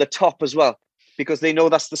congregate on the top as well, because they know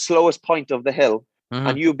that's the slowest point of the hill. Mm-hmm.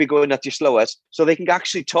 And you'll be going at your slowest, so they can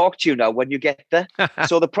actually talk to you now when you get there.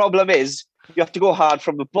 So the problem is you have to go hard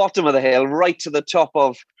from the bottom of the hill right to the top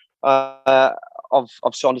of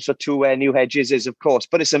Saundersfoot to where New Hedges is, of course.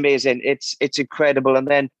 But it's amazing. It's incredible. And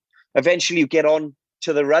then eventually you get on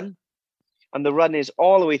to the run, and the run is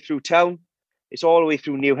all the way through town. It's all the way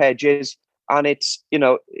through New Hedges, and it's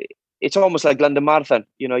almost like London Marathon.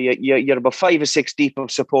 You're about 5 or 6 deep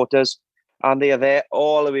of supporters. And they are there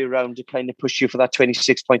all the way around to kind of push you for that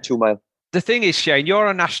 26.2 mile. The thing is, Shane, you're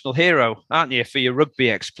a national hero, aren't you, for your rugby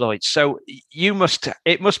exploits? So it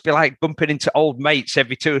must be like bumping into old mates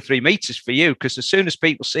every 2 or 3 meters for you, because as soon as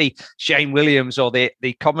people see Shane Williams or the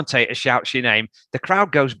commentator shouts your name, the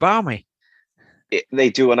crowd goes balmy. They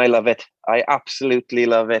do, and I love it. I absolutely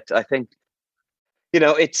love it. I think,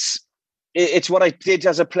 it's what I did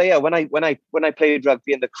as a player when I played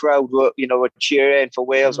rugby, and the crowd were cheering for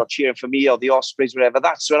Wales or cheering for me or the Ospreys, whatever.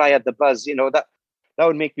 That's when I had the buzz. That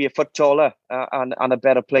would make me a foot taller and a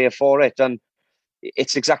better player for it. And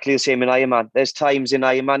it's exactly the same in Ironman. There's times in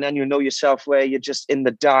Ironman, and yourself, where you're just in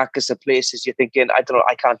the darkest of places. You're thinking, I don't know,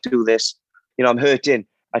 I can't do this. I'm hurting.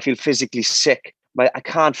 I feel physically sick. I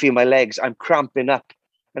can't feel my legs. I'm cramping up,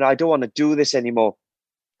 and I don't want to do this anymore.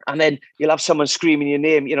 And then you'll have someone screaming your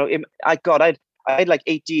name. I had like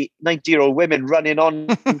 80, 90-year-old women running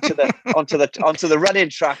onto the running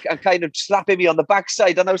track and kind of slapping me on the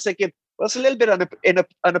backside. And I was thinking, well, it's a little bit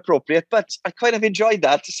inappropriate, but I kind of enjoyed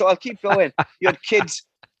that, so I'll keep going. You had kids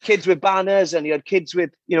with banners, and you had kids with,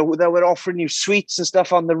 they were offering you sweets and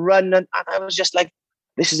stuff on the run. And I was just like,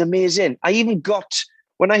 this is amazing. I even got,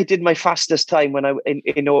 when I did my fastest time in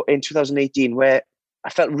 2018, where I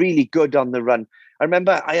felt really good on the run. I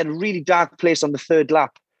remember I had a really dark place on the third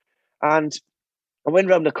lap, And I went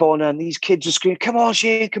round the corner and these kids were screaming, come on,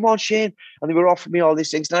 Shane, come on, Shane. And they were offering me all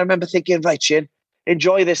these things. And I remember thinking, right, Shane,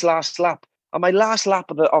 enjoy this last lap. And my last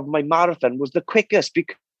lap of my marathon was the quickest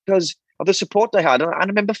because of the support I had. And I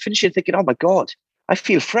remember finishing thinking, oh my God, I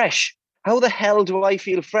feel fresh. How the hell do I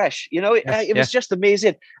feel fresh? It was just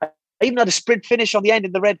amazing. I even had a sprint finish on the end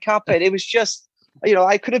in the red carpet. It was just,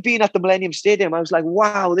 I could have been at the Millennium Stadium. I was like,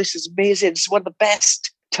 wow, this is amazing. It's one of the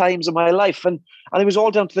best times of my life. And it was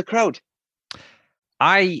all down to the crowd.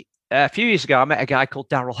 A few years ago, I met a guy called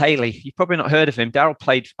Darryl Haley. You've probably not heard of him. Darryl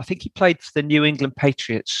I think he played for the New England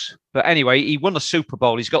Patriots. But anyway, he won the Super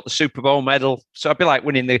Bowl. He's got the Super Bowl medal. So it'd be like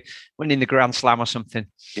winning the Grand Slam or something.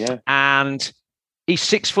 Yeah. And he's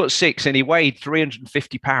 6'6" and he weighed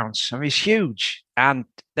 350 pounds. I mean, he's huge. And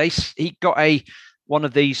he got one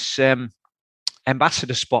of these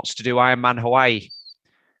ambassador spots to do Ironman Hawaii,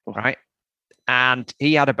 right? And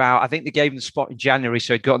he had I think they gave him the spot in January,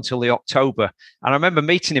 so he'd got until the October. And I remember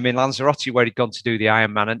meeting him in Lanzarote where he'd gone to do the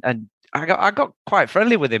Ironman. And I got quite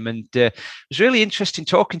friendly with him. And it was really interesting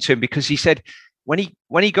talking to him because he said when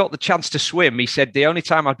he got the chance to swim, he said the only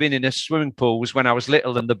time I'd been in a swimming pool was when I was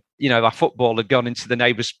little and our football had gone into the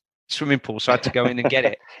neighbour's swimming pool, so I had to go in and get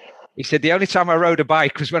it. He said the only time I rode a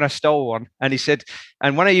bike was when I stole one. And he said,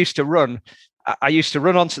 and when I used to run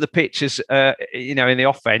onto the pitch as in the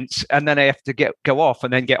offense, and then I have to go off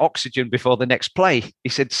and then get oxygen before the next play. He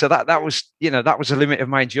said, so that was a limit of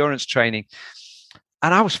my endurance training.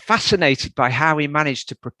 And I was fascinated by how he managed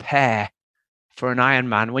to prepare for an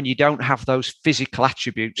Ironman when you don't have those physical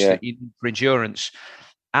attributes that you need for endurance.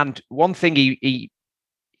 And one thing he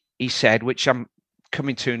said, which I'm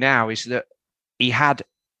coming to now, is that he had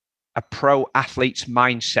a pro athlete's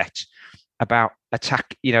mindset about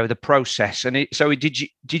attack, the process. And so did you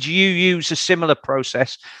use a similar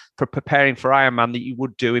process for preparing for Ironman that you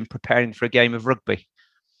would do in preparing for a game of rugby?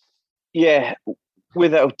 Yeah,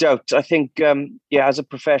 without doubt. I think, as a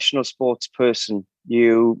professional sports person,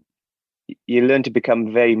 you learn to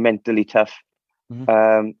become very mentally tough,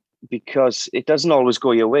 because it doesn't always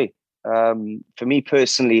go your way. For me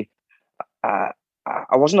personally,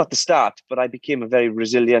 I wasn't at the start, but I became a very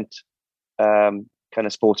resilient kind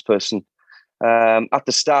of sports person. At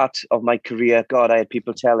the start of my career, God, I had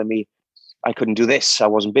people telling me I couldn't do this. I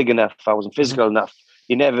wasn't big enough. I wasn't physical enough.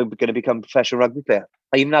 You're never going to become a professional rugby player.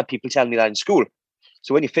 I even had people telling me that in school.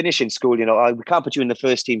 So when you finish in school, we can't put you in the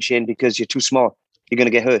first team, Shane, because you're too small. You're going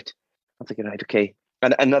to get hurt. I'm thinking, right, okay.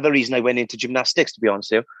 And another reason I went into gymnastics, to be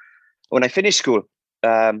honest with you, when I finished school,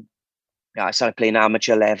 I started playing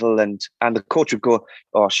amateur level, and the coach would go,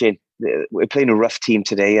 oh, Shane, we're playing a rough team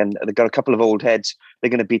today, and they've got a couple of old heads. They're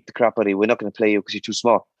going to beat the crap out of you. We're not going to play you because you're too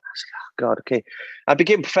small. I was like, oh, God, okay. I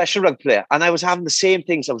became a professional rugby player, and I was having the same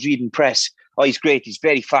things. I was reading press. Oh, he's great. He's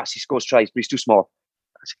very fast. He scores tries, but he's too small.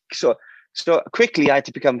 So quickly, I had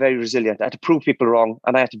to become very resilient. I had to prove people wrong,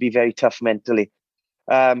 and I had to be very tough mentally.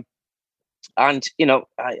 I got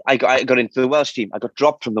into the Welsh team. I got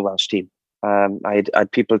dropped from the Welsh team. I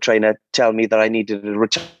had people trying to tell me that I needed to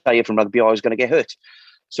retire from rugby or I was going to get hurt.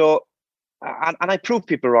 So, and I proved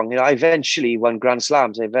people wrong. I eventually won Grand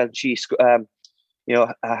Slams. I eventually, I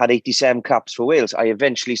had 87 caps for Wales. I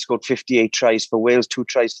eventually scored 58 tries for Wales, 2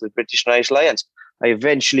 tries for the British and Irish Lions. I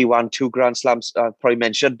eventually won 2 Grand Slams, probably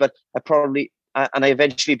mentioned, but I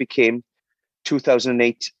eventually became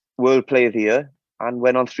 2008 World Player of the Year and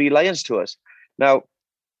went on 3 Lions tours. Now,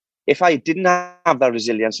 if I didn't have that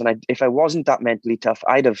resilience and if I wasn't that mentally tough,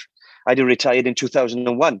 I'd have retired in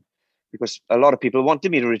 2001 because a lot of people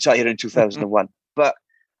wanted me to retire in 2001. But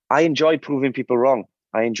I enjoyed proving people wrong.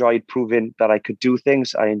 I enjoyed proving that I could do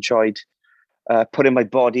things. I enjoyed putting my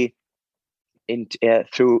body in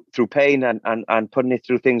through pain and putting it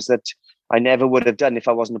through things that I never would have done if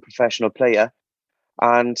I wasn't a professional player.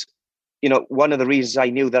 And one of the reasons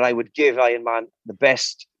I knew that I would give Ironman the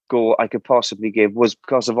best go I could possibly give was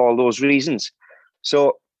because of all those reasons.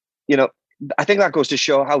 So, I think that goes to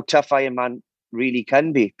show how tough Ironman really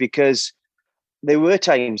can be, because there were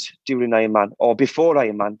times during Ironman or before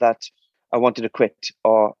Ironman that I wanted to quit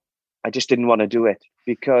or I just didn't want to do it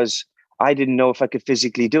because I didn't know if I could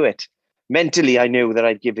physically do it. Mentally, I knew that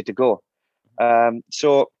I'd give it a go.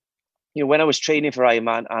 So, when I was training for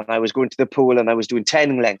Ironman and I was going to the pool and I was doing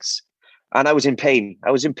 10 lengths, and I was in pain.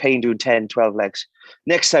 I was in pain doing 10, 12 legs.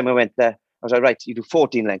 Next time I went there, I was like, right, you do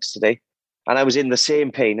 14 legs today. And I was in the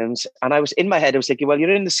same pain. And I was in my head, I was thinking, well, you're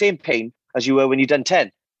in the same pain as you were when you done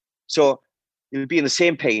 10. So you'll be in the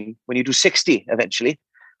same pain when you do 60 eventually.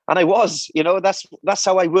 And I was, that's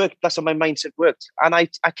how I worked. That's how my mindset worked. And I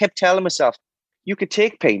kept telling myself, you could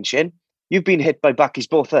take pain, Shane. You've been hit by Bakkies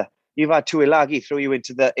Botha. You've had Tuilagi throw you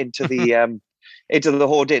into the into the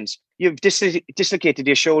hoardings. You've dislocated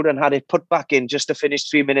your shoulder and had it put back in just to finish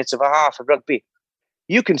 3 minutes of a half of rugby.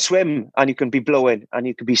 You can swim and you can be blowing and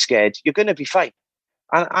you can be scared. You're going to be fine.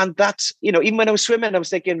 And that's, even when I was swimming, I was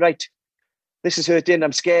thinking, right, this is hurting.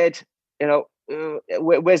 I'm scared.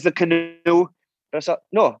 Where's the canoe? But I thought,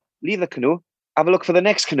 no, leave the canoe. Have a look for the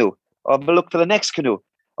next canoe. Or have a look for the next canoe.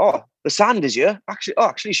 Oh, the sand is here.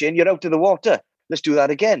 Actually, Shane, you're out of the water. Let's do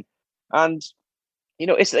that again. And,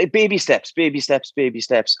 it's like baby steps.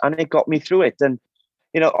 And it got me through it. And,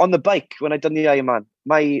 on the bike, when I'd done the Ironman,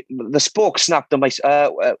 the spoke snapped on my,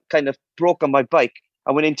 kind of broke on my bike.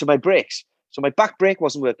 I went into my brakes. So my back brake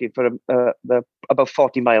wasn't working for about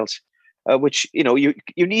 40 miles, which, you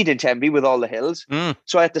need in Tenby with all the hills.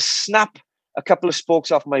 So I had to snap a couple of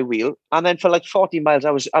spokes off my wheel. And then for like 40 miles,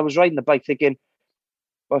 I was riding the bike thinking,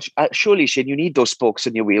 well, surely, Shane, you need those spokes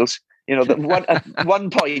in your wheels. At one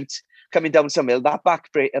point coming down some hill, that back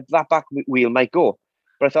wheel might go.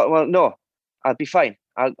 But I thought, well, no, I'll be fine.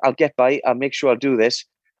 I'll get by. I'll make sure I'll do this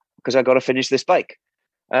because I've got to finish this bike.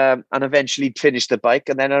 And eventually finished the bike.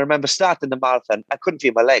 And then I remember starting the marathon. I couldn't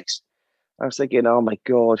feel my legs. I was thinking, oh my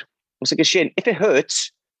God. I was thinking, Shane, if it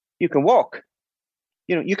hurts, you can walk.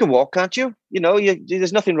 You can walk, can't you?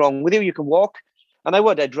 There's nothing wrong with you. You can walk. And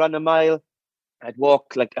I'd run a mile. I'd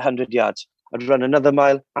walk like 100 yards. I'd run another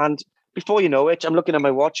mile. And before you know it, I'm looking at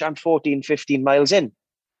my watch. I'm 14, 15 miles in.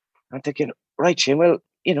 I'm thinking, right, Shane, well,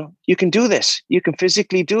 you can do this. You can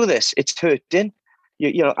physically do this. It's hurting.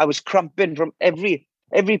 I was cramping from every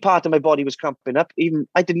part of my body was cramping up. Even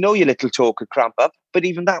I didn't know your little toe could cramp up, but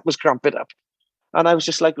even that was cramping up. And I was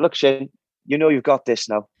just like, look, Shane, you've got this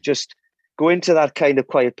now. Just go into that kind of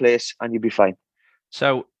quiet place and you'll be fine.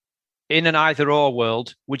 So in an either-or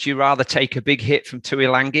world, would you rather take a big hit from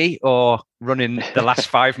Tuilagi or running the last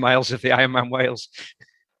 5 miles of the Ironman Wales?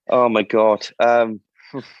 Oh, my God.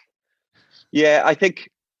 Yeah, I think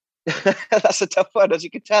that's a tough one, as you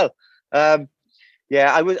can tell.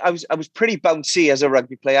 Yeah, I was pretty bouncy as a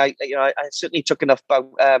rugby player. I certainly took enough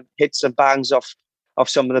hits and bangs off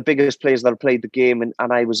some of the biggest players that have played the game, and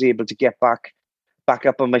I was able to get back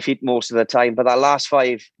up on my feet most of the time. But that last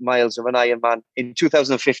 5 miles of an Ironman in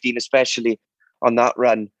 2015, especially on that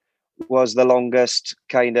run, was the longest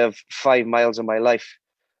kind of 5 miles of my life.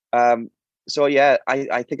 So yeah,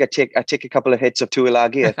 I think I take a couple of hits of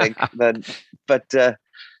Tuilagi, I think. But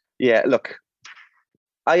yeah, look.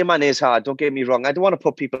 Ironman is hard, don't get me wrong. I don't want to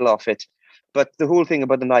put people off it. But the whole thing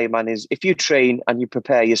about an Ironman is if you train and you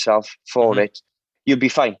prepare yourself for it, you'll be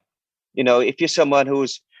fine. If you're someone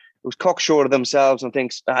who's cocksure of themselves and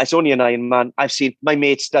thinks, it's only an Ironman, I've seen my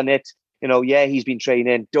mate's done it, yeah, he's been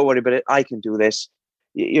training, don't worry about it, I can do this.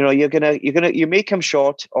 You may come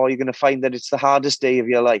short, or you're gonna find that it's the hardest day of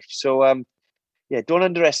your life. So yeah, don't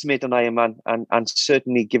underestimate an Ironman and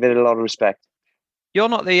certainly give it a lot of respect. You're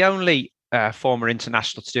not the only former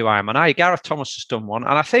international to do Ironman. Gareth Thomas has done one,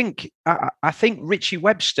 and I think Richie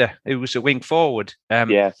Webster, who was a wing forward,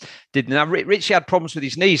 did. Now Richie had problems with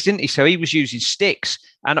his knees, didn't he? So he was using sticks.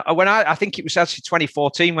 And when I think it was actually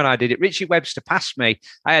 2014 when I did it, Richie Webster passed me.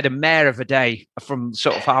 I had a mare of a day from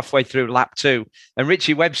sort of halfway through lap 2, and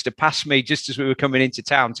Richie Webster passed me just as we were coming into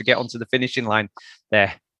town to get onto the finishing line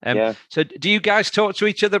there. So do you guys talk to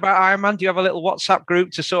each other about Ironman? Do you have a little WhatsApp group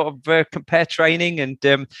to sort of compare training and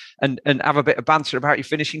have a bit of banter about your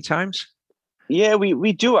finishing times? Yeah,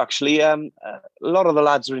 we do actually. A lot of the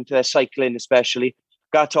lads are into their cycling, especially.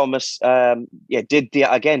 Gareth Thomas, did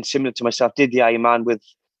again similar to myself, did the Ironman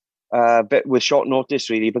with short notice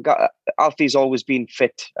really. But Alfie's always been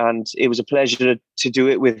fit, and it was a pleasure to do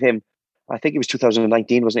it with him. I think it was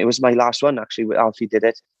 2019, wasn't it? It was my last one actually. Alfie did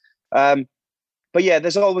it. But yeah,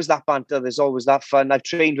 there's always that banter. There's always that fun. I've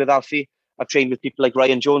trained with Alfie. I've trained with people like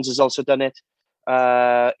Ryan Jones has also done it.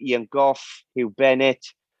 Ian Goff, Hugh Bennett,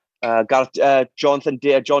 John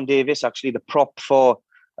Davis, actually the prop for,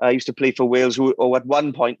 used to play for Wales, who at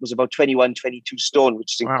one point was about 21, 22 stone,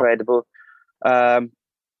 which is incredible. Wow.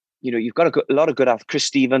 You've got a lot of good athletes. Chris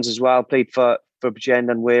Stevens as well, played for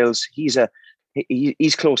Bridgend and Wales. He's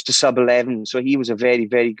close to sub 11, so he was a very,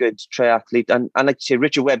 very good triathlete. And like you say,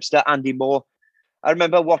 Richard Webster, Andy Moore. I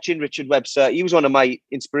remember watching Richard Webster. He was one of my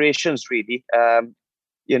inspirations, really.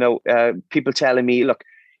 People telling me, look,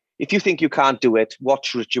 if you think you can't do it,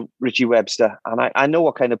 watch Richie Webster. And I know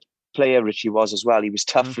what kind of player Richie was as well. He was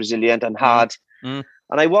tough, resilient, and hard. And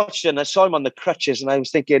I watched it and I saw him on the crutches, and I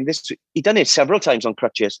was thinking, he'd done it several times on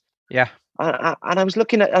crutches. Yeah. And I was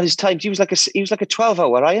looking at his times. He was like a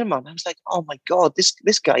 12-hour Ironman. I was like, oh my God,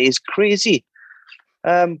 this guy is crazy.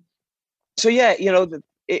 So yeah,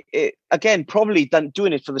 again, probably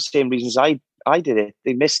doing it for the same reasons I I did it.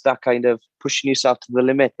 They missed that kind of pushing yourself to the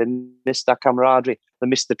limit. They missed that camaraderie. They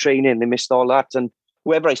missed the training. They missed all that. And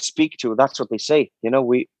whoever I speak to, that's what they say.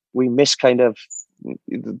 We miss kind of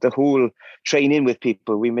the whole training with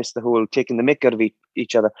people. We miss the whole taking the mick out of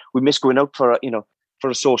each other. We miss going out for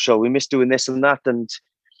a social. We miss doing this and that. And,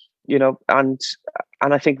 and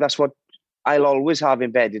I think that's what I'll always have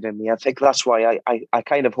embedded in me. I think that's why I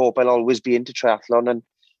kind of hope I'll always be into triathlon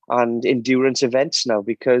and endurance events now,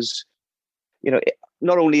 because,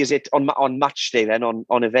 not only is it on match day, then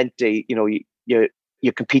on event day,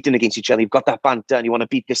 you're competing against each other. You've got that banter and you want to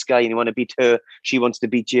beat this guy and you want to beat her. She wants to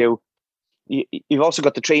beat you. You've also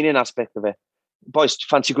got the training aspect of it. Boys,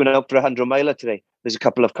 fancy going out for 100 miler today? There's a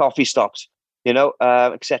couple of coffee stops, et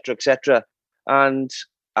cetera, et cetera. And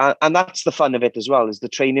that's the fun of it as well, is the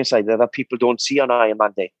training side that people don't see on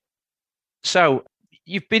Ironman Day. So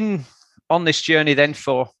you've been on this journey then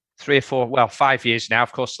for 5 years now.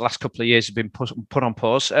 Of course, the last couple of years have been put on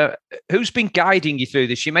pause. Who's been guiding you through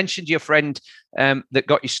this? You mentioned your friend that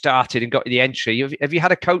got you started and got you the entry. Have you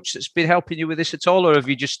had a coach that's been helping you with this at all, or has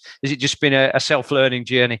it just been a self-learning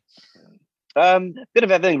journey? Bit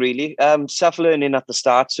of everything, really. Self-learning at the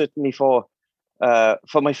start, certainly for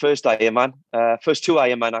my first Ironman, first two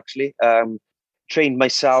Ironman actually. Trained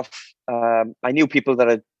myself. I knew people that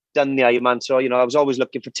had done the Ironman, so I was always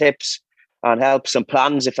looking for tips and helps and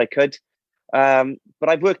plans if I could. But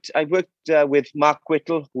I've worked with Mark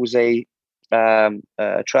Whittle, who's a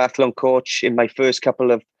triathlon coach in my first couple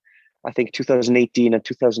of, I think, 2018 and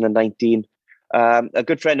 2019. A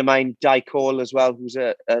good friend of mine, Di Cole, as well, who's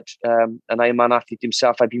an Ironman athlete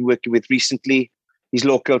himself, I've been working with recently. He's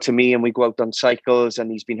local to me and we go out on cycles,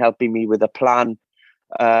 and he's been helping me with a plan,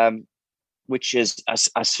 which has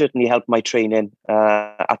certainly helped my training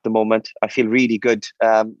at the moment. I feel really good.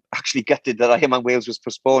 Actually gutted that Ironman Wales was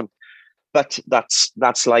postponed, but that's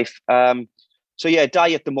life. So yeah,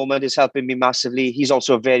 Di at the moment is helping me massively. He's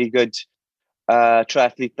also a very good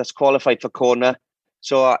triathlete that's qualified for Kona.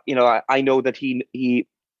 So I know that he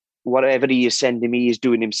whatever he is sending me, he's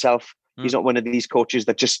doing himself. He's not one of these coaches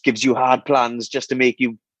that just gives you hard plans just to make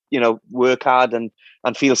you work hard and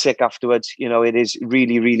feel sick afterwards. It is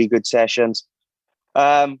really, really good sessions.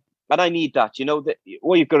 And I need that.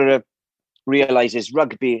 What you've got to realize is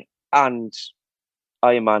rugby and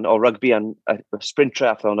Ironman, or rugby and a sprint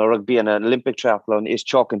triathlon, or rugby and an Olympic triathlon is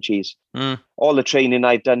chalk and cheese. All the training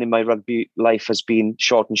I've done in my rugby life has been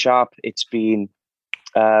short and sharp. It's been,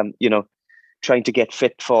 trying to get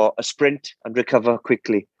fit for a sprint and recover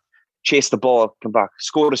quickly. Chase the ball, come back,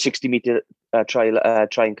 score a 60-meter try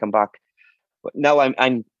and come back. But now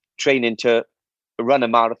I'm training to run a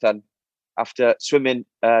marathon after swimming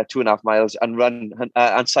 2.5 miles and run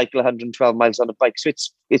and cycle 112 miles on a bike. So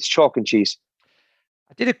it's chalk and cheese.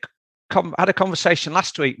 I had a conversation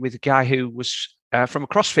last week with a guy who was from a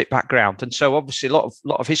CrossFit background, and so obviously a lot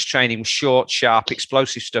of his training was short, sharp,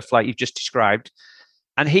 explosive stuff like you've just described.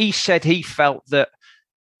 And he said he felt that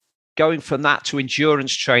going from that to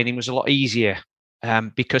endurance training was a lot easier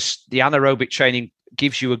because the anaerobic training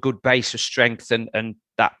gives you a good base of strength and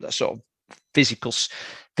that sort of physical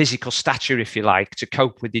stature, if you like, to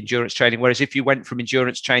cope with the endurance training. Whereas if you went from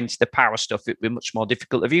endurance training to the power stuff, it'd be much more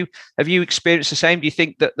difficult. Have you experienced the same? Do you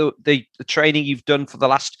think that the training you've done for the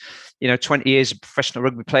last 20 years as a professional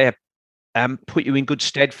rugby player put you in good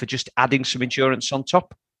stead for just adding some endurance on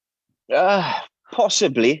top?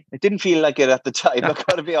 Possibly. It didn't feel like it at the time, I've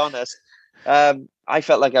got to be honest. I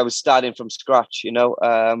felt like I was starting from scratch,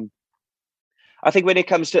 I think when it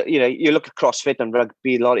comes to, you look at CrossFit and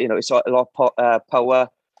rugby, it's a lot of power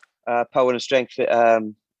and strength,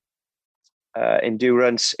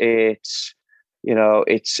 endurance. It's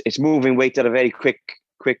moving weight at a very quick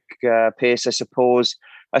pace, I suppose.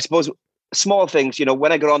 Small things,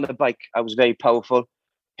 when I got on the bike, I was very powerful.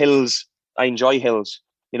 Hills, I enjoy hills.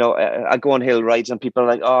 I go on hill rides and people are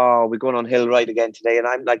like, oh, we're going on hill ride again today. And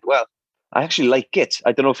I'm like, well, I actually like it.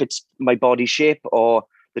 I don't know if it's my body shape or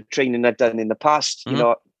the training I've done in the past.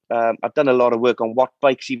 I've done a lot of work on watt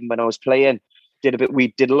bikes, even when I was playing.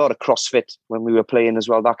 We did a lot of CrossFit when we were playing as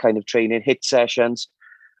well, that kind of training, HIIT sessions.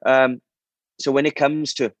 So when it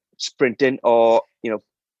comes to sprinting or,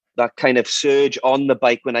 that kind of surge on the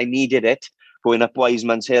bike when I needed it, going up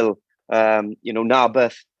Wiseman's Hill,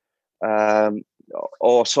 Narberth,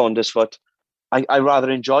 or Saundersfoot, I rather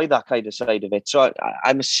enjoy that kind of side of it. So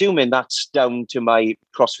I'm assuming that's down to my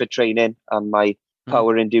CrossFit training and my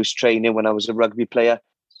power-induced training when I was a rugby player.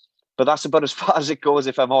 But that's about as far as it goes,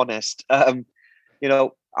 if I'm honest.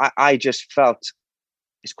 I just felt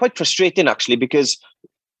it's quite frustrating, actually, because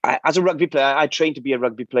as a rugby player, I trained to be a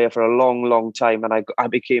rugby player for a long, long time, and I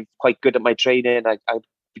became quite good at my training. I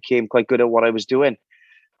became quite good at what I was doing.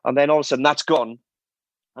 And then all of a sudden that's gone.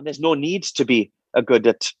 And there's no need to be good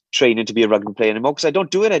at training to be a rugby player anymore because I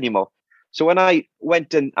don't do it anymore. So when I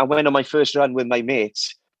went on my first run with my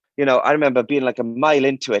mates, I remember being like a mile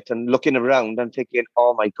into it and looking around and thinking,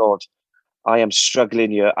 oh my God, I am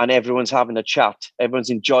struggling here. And everyone's having a chat. Everyone's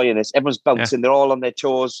enjoying this. Everyone's bouncing. Yeah. They're all on their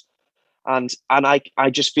toes. And I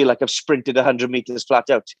just feel like I've sprinted 100 meters flat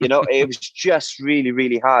out. It was just really,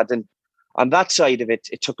 really hard. And on that side of it,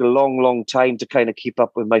 it took a long, long time to kind of keep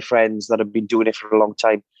up with my friends that have been doing it for a long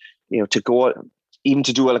time. To go, even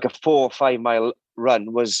to do like a 4 or 5 mile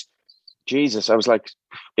run was, Jesus, I was like,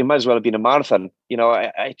 it might as well have been a marathon.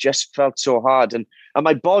 I just felt so hard. And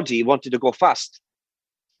my body wanted to go fast.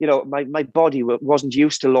 My body wasn't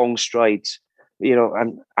used to long strides.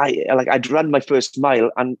 And I'd run my first mile,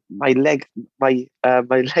 and my leg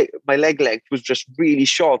length was just really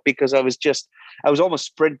short because I was almost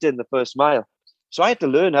sprinting the first mile. So I had to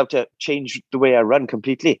learn how to change the way I run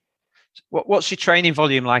completely. What's your training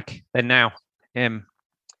volume like then now,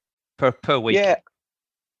 per week? Yeah,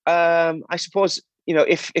 I suppose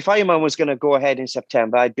if Ironman was going to go ahead in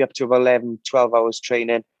September, I'd be up to about 11, 12 hours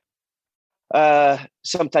training.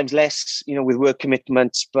 Sometimes less, with work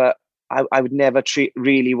commitments, but I would never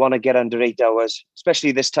really want to get under 8 hours,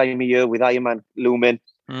 especially this time of year with Ironman looming.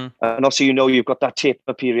 And also, you've got that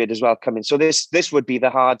taper period as well coming. So this would be the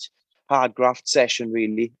hard graft session,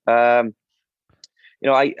 really. I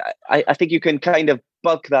think you can kind of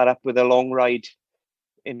bulk that up with a long ride.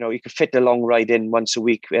 You could fit a long ride in once a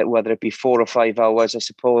week, whether it be 4 or 5 hours, I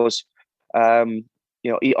suppose. Or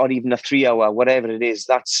even a 3 hour, whatever it is.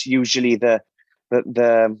 That's usually the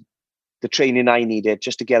training I needed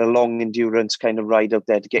just to get a long endurance kind of ride out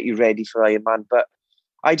there to get you ready for Ironman. But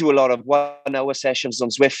I do a lot of 1 hour sessions on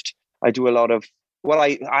Zwift. I do a lot of what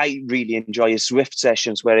I really enjoy is Zwift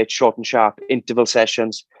sessions where it's short and sharp, interval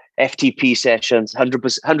sessions, FTP sessions,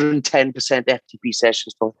 110% FTP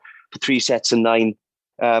sessions for 3 sets and 9.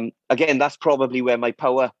 Again, that's probably where my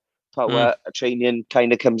power training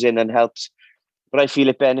kind of comes in and helps. But I feel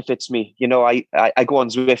it benefits me. I go on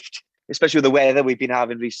Zwift, especially with the weather we've been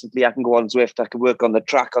having recently. I can go on Zwift. I can work on the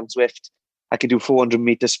track on Zwift. I can do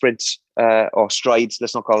 400-meter sprints or strides.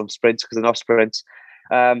 Let's not call them sprints because they're not sprints.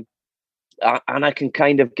 And I can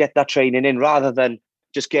kind of get that training in rather than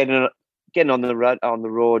just getting on the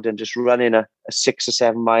road and just running a 6 or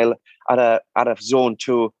 7 mile at a zone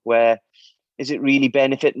 2 where is it really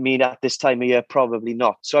benefiting me at this time of year? Probably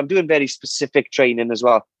not. So I'm doing very specific training as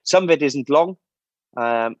well. Some of it isn't long,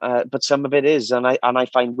 but some of it is. And I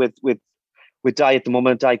find with Di at the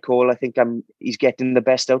moment, Di Cole, I think he's getting the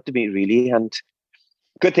best out of me, really. And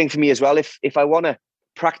good thing for me as well, if I want to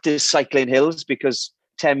practice cycling hills, because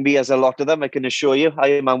Tenby has a lot of them, I can assure you.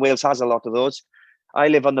 Ironman Wales has a lot of those. I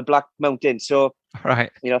live on the Black Mountain. So,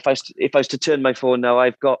 right. If I was to turn my phone now,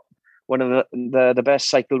 I've got one of the best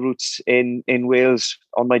cycle routes in Wales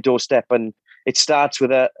on my doorstep. And it starts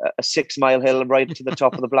with a 6 mile hill right to the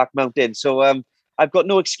top of the Black Mountain. So I've got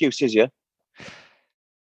no excuses here.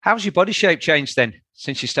 How's your body shape changed then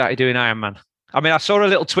since you started doing Ironman? I mean, I saw a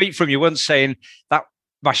little tweet from you once saying that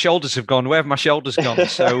my shoulders have gone. Where have my shoulders gone?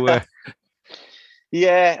 So,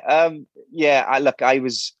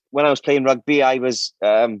 when I was playing rugby, I was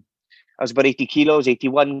about 80 kilos,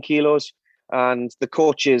 81 kilos, and the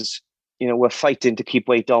coaches, were fighting to keep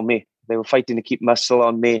weight on me. They were fighting to keep muscle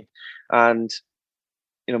on me, and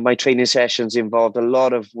my training sessions involved a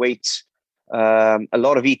lot of weights, a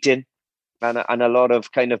lot of eating, and a lot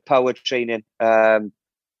of kind of power training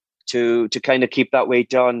to kind of keep that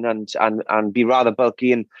weight on and be rather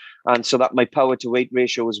bulky and so that my power to weight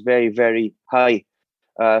ratio was very, very high.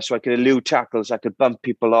 So I could elude tackles, I could bump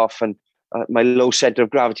people off, and my low center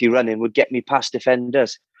of gravity running would get me past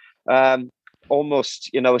defenders.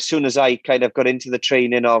 Almost, as soon as I kind of got into the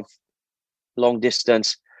training of long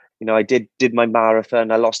distance, I did my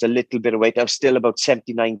marathon. I lost a little bit of weight. I was still about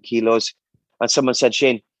 79 kilos. And someone said,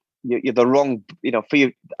 Shane, you're the wrong, for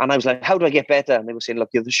you. And I was like, how do I get better? And they were saying, look,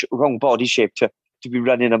 you're the wrong body shape to be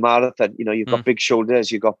running a marathon. You've got big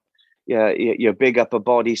shoulders, you've got your big upper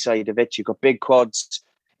body side of it, you've got big quads.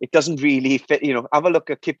 It doesn't really fit, have a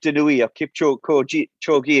look at Kip Denui or Kip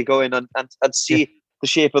Chogi going and see the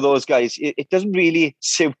shape of those guys. It doesn't really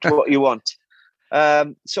suit what you want.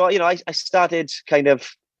 So, I started kind of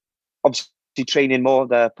obviously training more,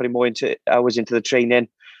 putting more hours into the training,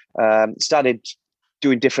 started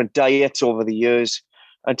doing different diets over the years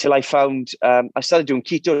until I found, I started doing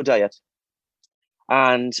keto diet,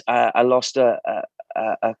 and I lost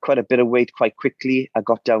quite a bit of weight quite quickly. I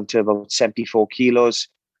got down to about 74 kilos,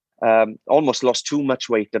 almost lost too much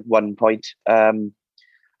weight at one point.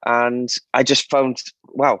 And I just found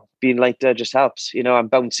wow, being lighter just helps. I'm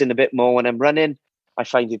bouncing a bit more when I'm running. I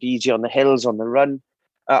find it easy on the hills, on the run,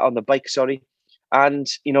 on the bike, sorry. And,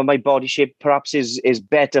 my body shape perhaps is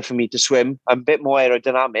better for me to swim. I'm a bit more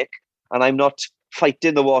aerodynamic, and I'm not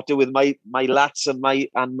fighting the water with my lats and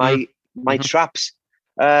my traps.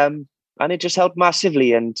 And it just helped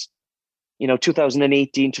massively. And,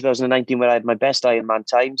 2018, 2019, where I had my best Ironman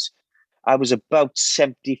times, I was about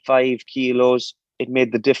 75 kilos. It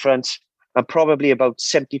made the difference. I'm probably about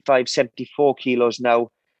 75, 74 kilos now.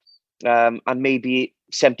 And maybe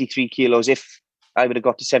 73 kilos if I would have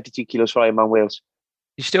got to 73 kilos for Ironman Wales.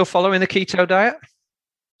 You still following the keto diet?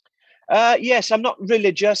 Yes, I'm not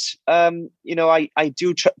religious. I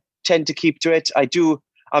do tend to keep to it.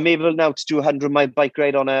 I'm able now to do a 100-mile bike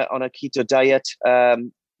ride on a keto diet,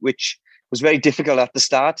 which was very difficult at the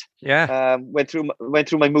start. Yeah. Went through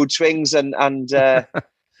my mood swings and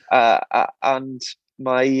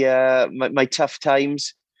my tough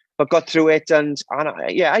times, but got through it. And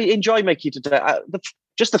I enjoy my keto diet.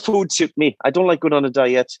 Just the food suit me. I don't like going on a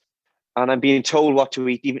diet and I'm being told what to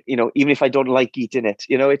eat, even if I don't like eating it.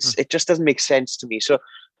 It just doesn't make sense to me. So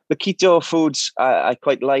the keto foods I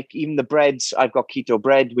quite like. Even the breads, I've got keto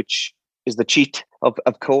bread, which is the cheat,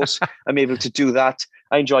 of course. I'm able to do that.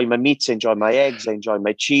 I enjoy my meats, I enjoy my eggs, I enjoy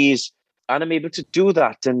my cheese, and I'm able to do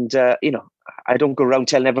that. And, I don't go around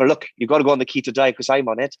telling everyone, look, you've got to go on the keto diet because I'm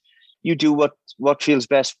on it. You do what feels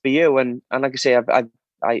best for you. And like I say,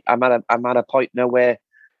 I'm at a point now where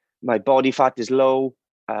my body fat is low.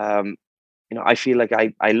 I feel like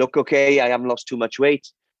I look okay. I haven't lost too much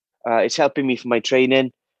weight. It's helping me for my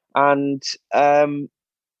training. And I'm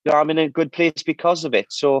in a good place because of it.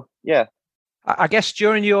 So, yeah. I guess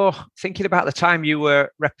during your thinking about the time you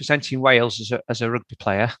were representing Wales as a rugby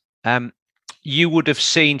player, you would have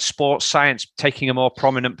seen sports science taking a more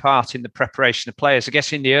prominent part in the preparation of players. I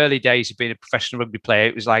guess in the early days of being a professional rugby player,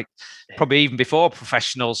 it was like probably even before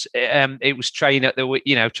professionals, it was train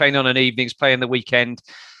on an evenings, play on the weekend.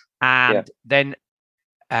 And then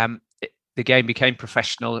the game became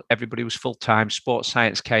professional. Everybody was full-time. Sports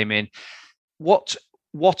science came in. What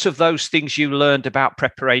of those things you learned about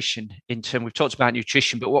preparation in terms, we've talked about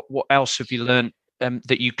nutrition, but what else have you learned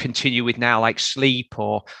that you continue with now, like sleep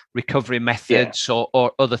or recovery methods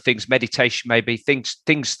or other things, meditation, maybe things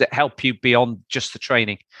that help you beyond just the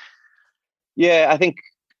training? Yeah, I think,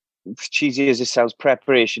 cheesy as it sounds,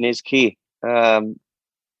 preparation is key. Fail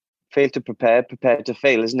to prepare to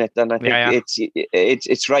fail, isn't it? And I think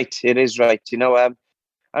it's right. It is right. I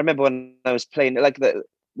remember when I was playing, like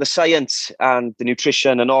the science and the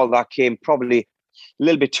nutrition and all that came probably a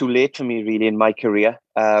little bit too late for me, really, in my career.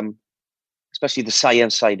 Especially the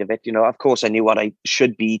science side of it. Of course, I knew what I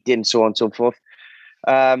should be eating, so on and so forth.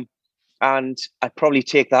 And I probably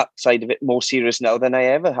take that side of it more serious now than I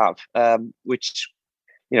ever have, which,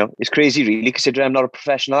 is crazy, really, considering I'm not a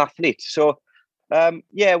professional athlete. So,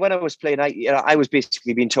 when I was playing, I was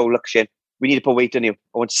basically being told, look, Shane, we need to put weight on you.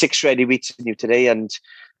 I want 6 ready weights on you today, and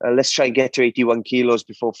let's try and get to 81 kilos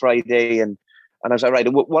before Friday. And I was like,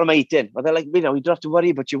 right, what am I eating? Well, they're like, you don't have to worry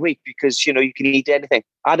about your weight because, you can eat anything.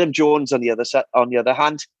 Adam Jones, on the other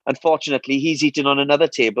hand, unfortunately, he's eating on another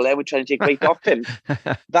table and we're trying to take weight off him.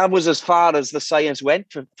 That was as far as the science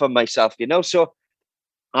went for myself, So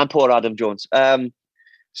I'm poor Adam Jones. And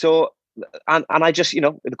I just,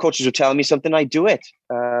 the coaches would tell me something, I do it.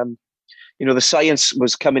 The science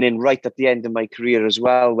was coming in right at the end of my career as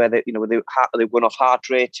well, where they went off heart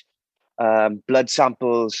rate, blood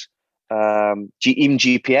samples, even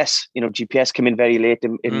GPS. GPS came in very late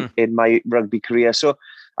in my rugby career, so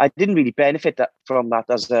I didn't really benefit from that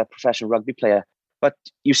as a professional rugby player. But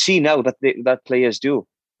you see now that players do.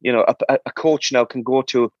 A coach now can go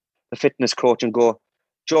to the fitness coach and go,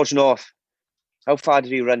 George North, how far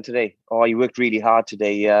did he run today? Oh, he worked really hard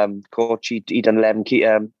today, coach. He done 11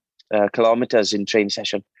 kilometers in training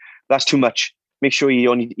session. That's too much. Make sure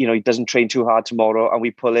he doesn't train too hard tomorrow, and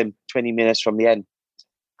we pull him 20 minutes from the end.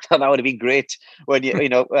 That would have been great when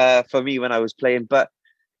for me when I was playing. But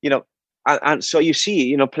and so you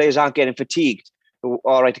see, players aren't getting fatigued.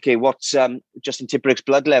 All right, okay, what's Justin Tipuric's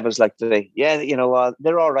blood levels like today? Yeah,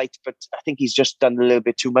 they're all right, but I think he's just done a little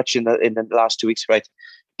bit too much in the last 2 weeks. Right,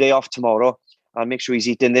 day off tomorrow. I'll make sure he's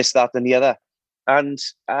eating this, that, and the other, and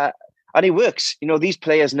it works. These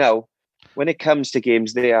players now, when it comes to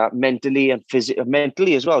games, they are mentally and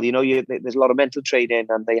mentally as well. There's a lot of mental training,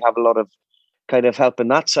 and they have a lot of kind of help in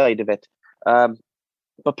that side of it.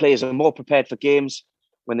 But players are more prepared for games.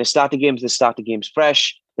 When they start the games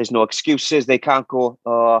fresh. There's no excuses. They can't go,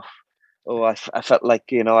 I felt like,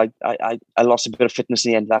 I lost a bit of fitness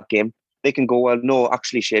in the end of that game. They can go, well, no,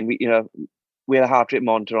 actually, Shane, we had a heart rate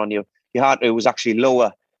monitor on you. your heart rate was actually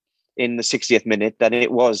lower in the 60th minute than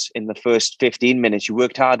it was in the first 15 minutes. You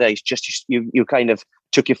worked harder. It's just you kind of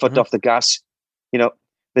took your foot off the gas. You know,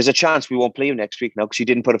 there's a chance we won't play you next week now because you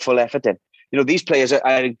didn't put a full effort in. You know, these players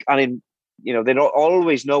are in, you know, they don't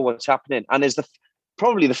always know what's happening. And there's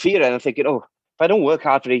probably the fear, and I'm thinking, oh, if I don't work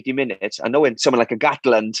hard for 80 minutes, I know when someone like a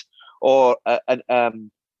Gatland or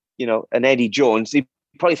you know, an Eddie Jones, they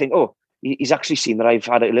probably think, oh, he's actually seen that I've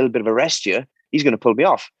had a little bit of a rest here. He's going to pull me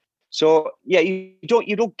off. So yeah, you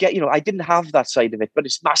don't get, you know, I didn't have that side of it, but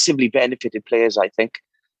it's massively benefited players, I think.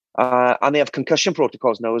 And they have concussion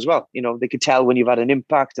protocols now as well. You know, they could tell when you've had an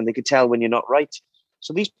impact, and they could tell when you're not right.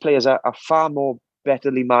 So these players are far more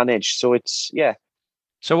betterly managed. So it's, yeah.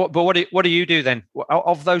 So what do you do then?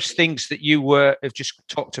 Of those things that you have just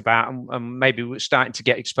talked about and maybe we're starting to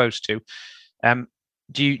get exposed to,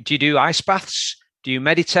 do you do ice baths? Do you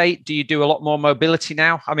meditate? Do you do a lot more mobility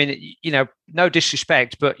now? I mean, you know, no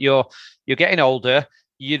disrespect, but you're getting older.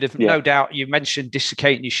 You'd have no doubt, you mentioned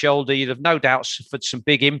dislocating your shoulder. You'd have no doubt suffered some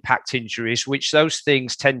big impact injuries, which those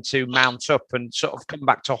things tend to mount up and sort of come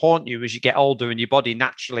back to haunt you as you get older and your body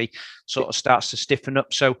naturally sort of starts to stiffen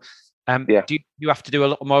up. So do you have to do a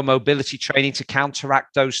lot more mobility training to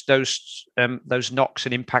counteract those knocks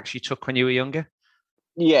and impacts you took when you were younger?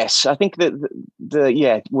 Yes, I think that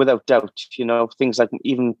without doubt, you know, things like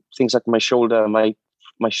my shoulder, my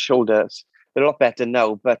shoulders, they're a lot better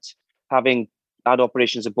now. But having had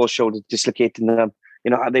operations of both shoulders, dislocating them,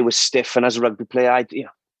 you know, they were stiff. And as a rugby player,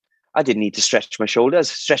 I didn't need to stretch my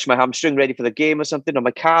shoulders, stretch my hamstring ready for the game or something, or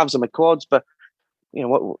my calves or my quads. But you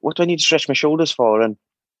know, what do I need to stretch my shoulders for? And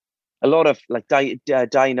a lot of like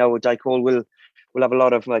Dino or Dicole will have a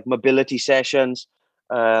lot of like mobility sessions.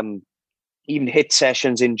 Even hit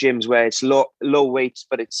sessions in gyms where it's low weights,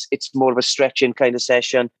 but it's more of a stretching kind of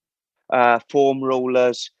session. Foam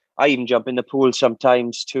rollers. I even jump in the pool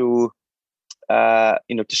sometimes to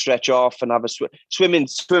to stretch off and have a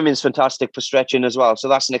Swimming's fantastic for stretching as well. So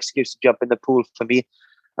that's an excuse to jump in the pool for me.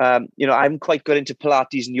 You know, I'm quite good into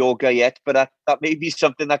Pilates and yoga yet, but that may be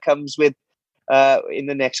something that comes with in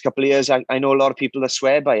the next couple of years. I know a lot of people that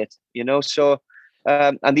swear by it, you know. So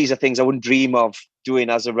and these are things I wouldn't dream of doing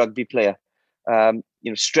as a rugby player. You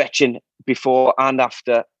know, stretching before and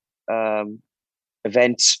after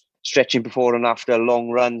events, stretching before and after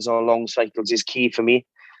long runs or long cycles is key for me.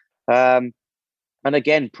 And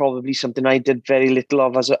again, probably something I did very little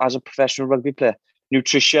of as a professional rugby player.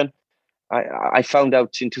 Nutrition. I found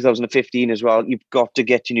out in 2015 as well, you've got to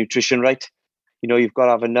get your nutrition right. You know, you've got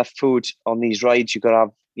to have enough food on these rides. You've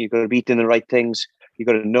got to be eating the right things. You've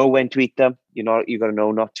got to know when to eat them. You've got to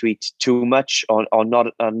know not to eat too much or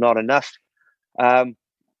not enough. And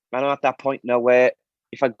I'm at that point now where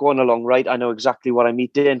if I go on a long ride, I know exactly what I'm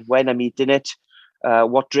eating, when I'm eating it,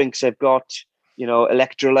 what drinks I've got, you know,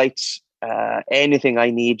 electrolytes, anything I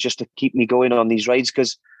need just to keep me going on these rides,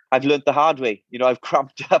 because I've learned the hard way. You know, I've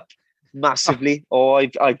cramped up massively, or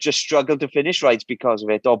I've just struggled to finish rides because of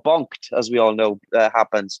it, or bonked, as we all know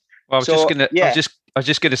happens. Well, I was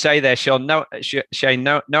just gonna say there, Sean. No, Shane.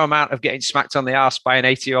 No amount of getting smacked on the arse by an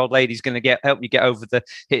 80-year-old lady is going to help you get over the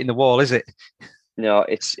hitting the wall, is it? No,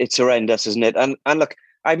 it's horrendous, isn't it? And look,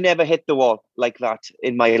 I've never hit the wall like that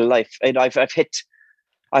in my life, and I've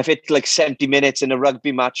hit like 70 minutes in a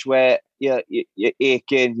rugby match where you're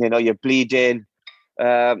aching, you know, you're bleeding,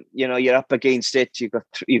 you know, you're up against it.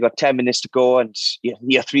 You've got 10 minutes to go, and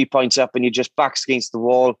you're 3 points up, and you're just backs against the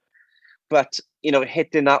wall. But you know,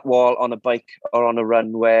 hitting that wall on a bike or on a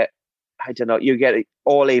run where, I don't know, you get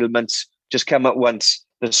all ailments just come at once.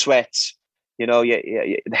 The sweats, you know,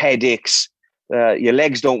 the headaches, your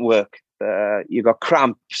legs don't work. You got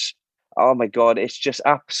cramps. Oh my God, it's just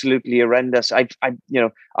absolutely horrendous.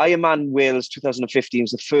 Ironman Wales 2015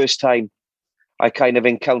 was the first time I kind of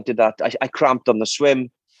encountered that. I cramped on the swim.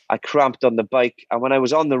 I cramped on the bike. And when I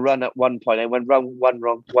was on the run at one point, I went round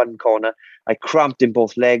one corner. I cramped in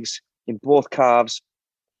both legs, in both calves,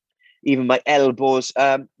 even my elbows,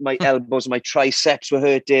 my triceps were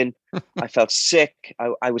hurting. I felt sick.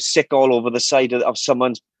 I was sick all over the side of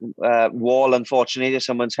someone's wall, unfortunately,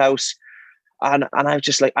 someone's house. And I was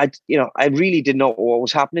just like, I really didn't know what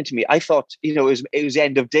was happening to me. I thought, you know, it was the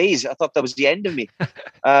end of days. I thought that was the end of me.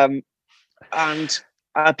 And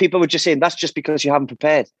people were just saying, that's just because you haven't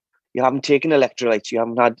prepared. You haven't taken electrolytes. You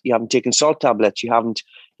haven't taken salt tablets. You haven't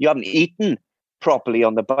eaten properly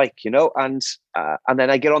on the bike, you know. And then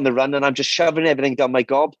I get on the run and I'm just shoving everything down my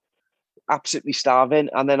gob, absolutely starving.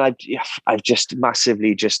 And then I've just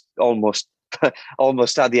massively, just almost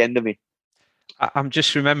at the end of me. I'm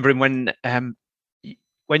just remembering when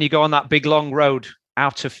you go on that big long road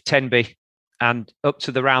out of Tenby and up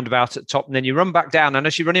to the roundabout at the top, and then you run back down. And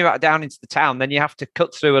as you're running back down into the town, then you have to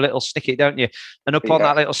cut through a little sticky, don't you? And up on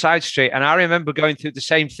that little side street. And I remember going through the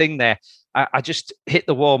same thing there. I just hit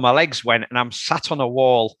the wall, my legs went, and I'm sat on a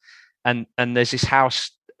wall, and there's this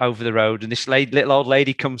house over the road, and this little old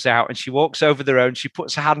lady comes out, and she walks over the road, and she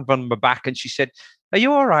puts her hand on my back, and she said, "Are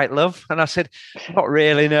you all right, love?" And I said, "Not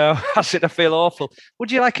really, no." I said, "I feel awful.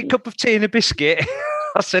 Would you like a cup of tea and a biscuit?"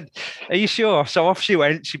 I said, "Are you sure?" So off she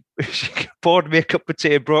went. She poured me a cup of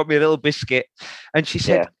tea and brought me a little biscuit. And she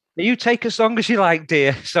said, "You take as long as you like,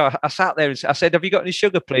 dear." So I sat there and I said, "Have you got any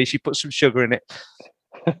sugar, please?" She put some sugar in it.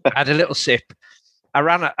 I had a little sip. I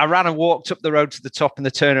ran and walked up the road to the top and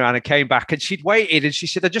the turnaround and came back, and she'd waited, and she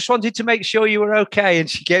said, "I just wanted to make sure you were okay." And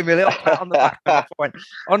she gave me a little pat on the back. And I went,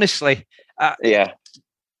 honestly,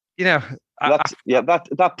 you know,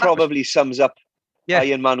 that probably sums up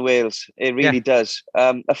Ironman Wales. It really does.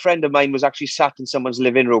 A friend of mine was actually sat in someone's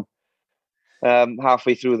living room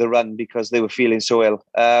halfway through the run because they were feeling so ill.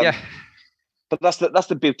 But that's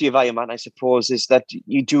the beauty of Ironman, I suppose, is that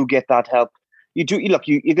you do get that help. You do. Look,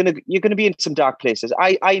 you're gonna be in some dark places.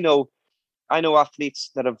 I know athletes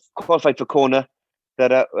that have qualified for Kona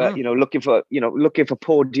that are looking for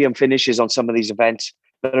podium finishes on some of these events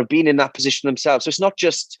that have been in that position themselves. So it's not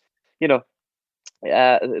just the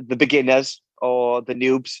beginners or the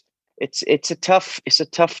noobs. It's a tough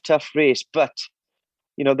race, but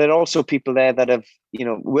there are also people there that have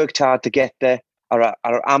worked hard to get there. Are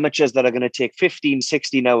amateurs that are going to take 15,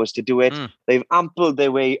 16 hours to do it. They've ampled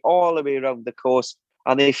their way all the way around the course,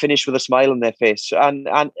 and they finish with a smile on their face. And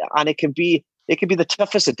it can be the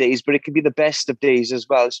toughest of days, but it can be the best of days as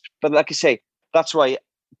well. But like I say, that's why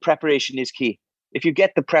preparation is key. If you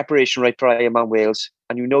get the preparation right for Ironman Wales,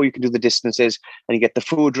 and you can do the distances, and you get the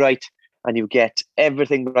food right, and you get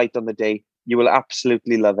everything right on the day, you will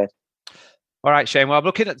absolutely love it. All right, Shane. Well, I'm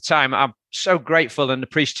looking at the time. I'm so grateful and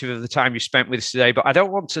appreciative of the time you spent with us today, but I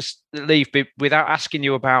don't want to leave without asking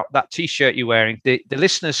you about that T-shirt you're wearing. The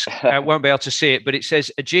listeners won't be able to see it, but it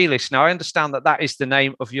says Agilis. Now, I understand that is the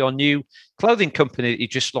name of your new clothing company that you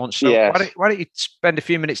just launched. So why don't you spend a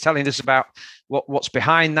few minutes telling us about what's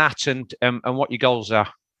behind that and what your goals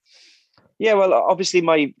are? Yeah, well, obviously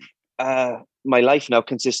my life now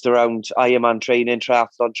consists around Ironman training,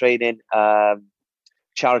 triathlon training,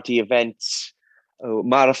 charity events,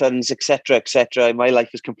 marathons, etc. My life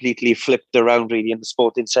is completely flipped around, really, in the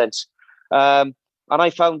sporting sense. And I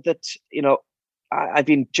found that I've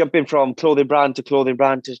been jumping from clothing brand to clothing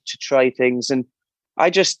brand to try things. And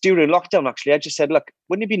during lockdown, actually, I just said, look,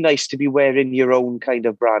 wouldn't it be nice to be wearing your own kind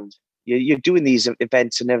of brand? You're doing these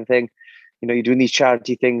events and everything. You're doing these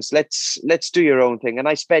charity things. Let's do your own thing. And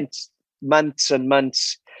I spent months and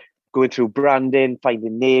months going through branding,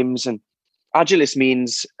 finding names, and Agilis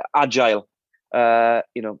means agile,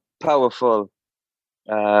 powerful,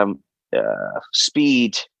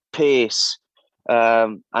 speed, pace,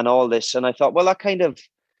 and all this. And I thought, well, that kind of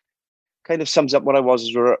sums up what I was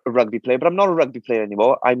as a rugby player, but I'm not a rugby player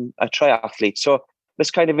anymore. I'm a triathlete. So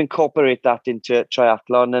let's kind of incorporate that into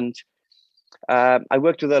triathlon. And I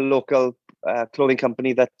worked with a local clothing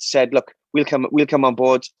company that said, look, we'll come on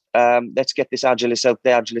board. Let's get this Agilis out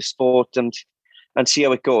there, Agilis Sport, and see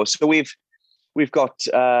how it goes. So we've got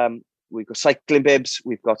cycling bibs,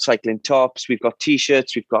 we've got cycling tops, we've got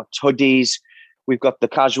T-shirts, we've got hoodies, we've got the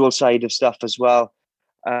casual side of stuff as well.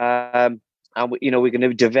 And we're going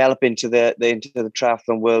to develop into the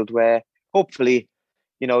triathlon world where hopefully,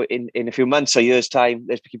 in a few months or years' time,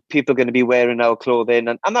 there's people going to be wearing our clothing,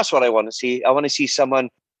 and that's what I want to see. I want to see someone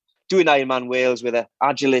doing Ironman Wales with an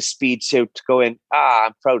Agilis speed suit going,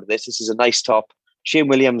 I'm proud of this. This is a nice top. Shane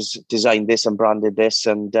Williams designed this and branded this,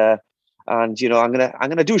 and I'm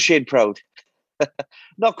gonna do Shane proud.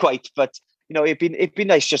 Not quite, but it'd be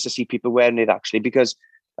nice just to see people wearing it, actually, because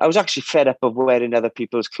I was actually fed up of wearing other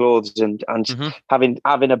people's clothes and having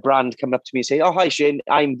a brand come up to me and say, "Oh, hi Shane,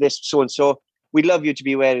 I'm this so and so. We'd love you to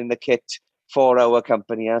be wearing the kit for our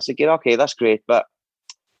company." And I was thinking, okay, that's great, but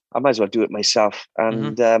I might as well do it myself.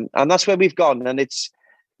 And that's where we've gone. And it's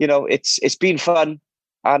been fun.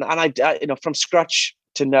 And I from scratch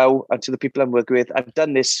to now, and to the people I'm working with, I've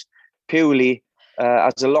done this purely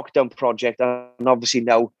as a lockdown project. And obviously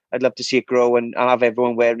now I'd love to see it grow and have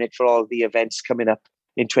everyone wearing it for all the events coming up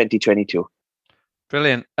in 2022.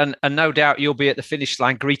 Brilliant. And no doubt you'll be at the finish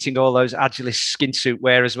line greeting all those Agilis skin suit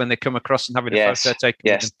wearers when they come across and having a photo taken.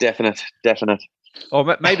 Yes, definite.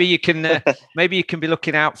 Or maybe you can be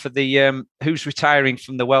looking out for the who's retiring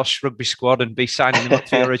from the Welsh rugby squad and be signing them up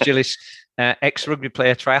for your Agilis ex-rugby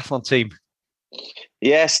player triathlon team.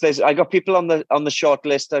 Yes, I got people on the short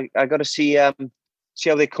list. I got to see see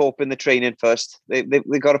how they cope in the training first. They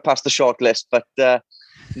got to pass the short list, but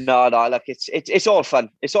no, like it's all fun.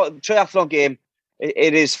 It's all triathlon game.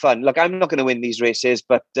 It is fun. Like, I'm not going to win these races,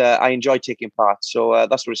 but I enjoy taking part. So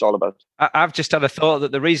that's what it's all about. I've just had a thought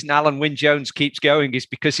that the reason Alan Wynne-Jones keeps going is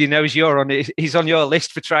because he knows he's on your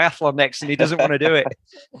list for triathlon next, and he doesn't want to do it.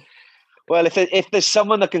 Well, if there's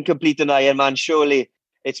someone that can complete an Ironman, surely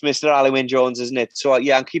it's Mr. Alan Wynne-Jones, isn't it? So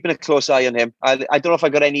yeah, I'm keeping a close eye on him. I don't know if I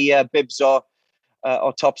got any bibs or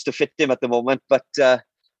tops to fit him at the moment, but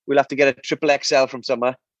we'll have to get a triple XL from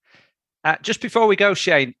somewhere. Just before we go,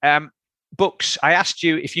 Shane, books. I asked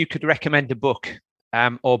you if you could recommend a book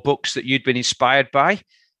or books that you'd been inspired by.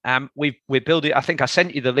 We're building. I think I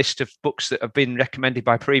sent you the list of books that have been recommended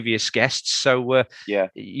by previous guests. So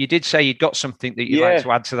you did say you'd got something that you'd like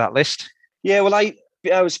to add to that list. Yeah, well, I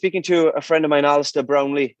was speaking to a friend of mine, Alistair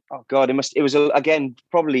Brownlee. Oh God, it was again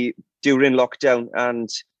probably during lockdown, and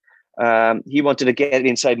he wanted to get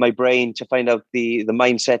inside my brain to find out the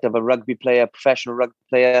mindset of a rugby player, professional rugby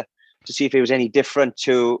player, to see if it was any different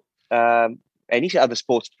to any other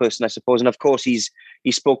sports person, I suppose. And of course, he's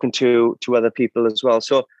spoken to other people as well.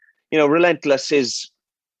 So, Relentless is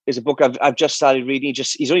a book I've just started reading.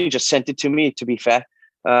 He's only just sent it to me, to be fair.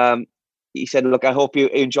 He said, look, I hope you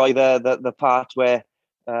enjoy the part where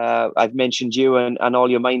I've mentioned you and all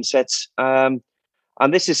your mindsets. And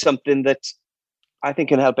this is something that I think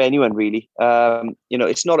can help anyone, really.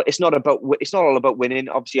 It's not all about winning.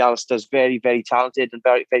 Obviously, Alistair's very, very talented and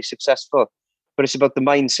very, very successful. But it's about the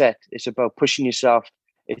mindset. It's about pushing yourself.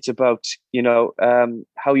 It's about,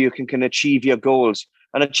 how you can achieve your goals.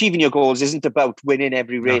 And achieving your goals isn't about winning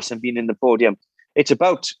every race and being in the podium. It's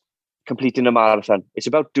about completing a marathon. It's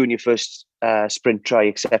about doing your first sprint try,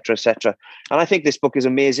 etc., etc. And I think this book is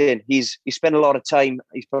amazing. He spent a lot of time.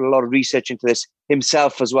 He's put a lot of research into this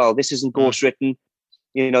himself as well. This isn't ghostwritten.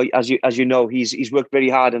 As you know, he's worked very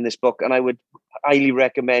hard on this book, and I would highly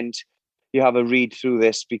recommend you have a read through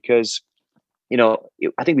this, because I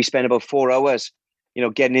think we spent about 4 hours,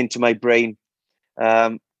 getting into my brain.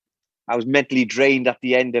 I was mentally drained at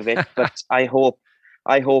the end of it, but I hope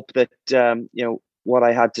that, what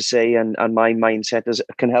I had to say and my mindset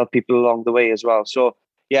can help people along the way as well. So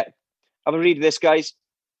yeah, have a read of this, guys.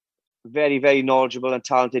 Very, very knowledgeable and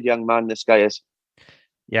talented young man, this guy is.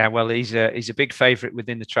 Yeah, well, he's a big favourite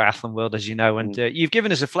within the triathlon world, as you know, and you've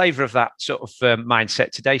given us a flavour of that sort of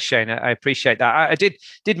mindset today, Shane. I appreciate that. I did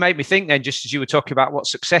make me think then, just as you were talking about what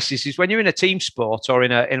success is when you're in a team sport or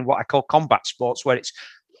in what I call combat sports, where it's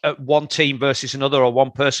one team versus another or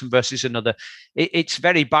one person versus another. It's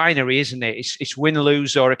very binary, isn't it? It's win,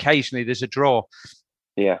 lose, or occasionally there's a draw.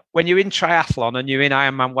 Yeah. When you're in triathlon and you're in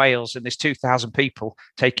Ironman Wales and there's 2,000 people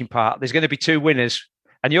taking part, there's going to be 2 winners.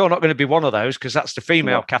 And you're not going to be one of those, because that's the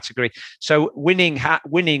female category. So winning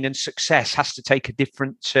and success has to take a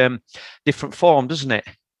different form, doesn't it?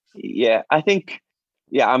 Yeah, I think.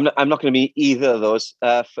 Yeah, I'm not going to be either of those,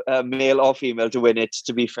 male or female, to win it.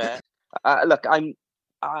 To be fair, look, I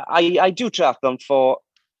do triathlon for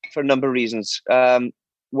a number of reasons. 1,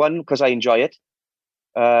 because I enjoy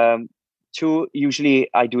it. 2, usually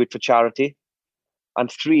I do it for charity,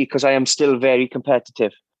 and 3, because I am still very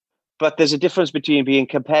competitive. But there's a difference between being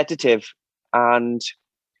competitive and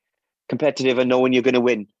knowing you're going to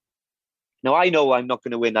win. Now, I know I'm not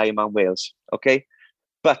going to win Ironman Wales, okay?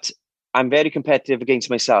 But I'm very competitive against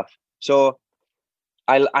myself. So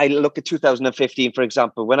I look at 2015, for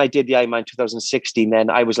example. When I did the Ironman 2016, then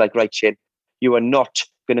I was like, right, Shane, you are not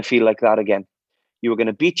going to feel like that again. You are going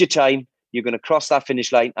to beat your time. You're going to cross that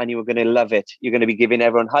finish line, and you are going to love it. You're going to be giving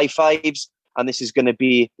everyone high fives, and this is going to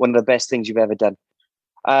be one of the best things you've ever done.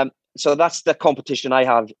 So that's the competition I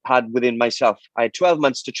have had within myself. I had 12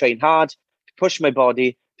 months to train hard, to push my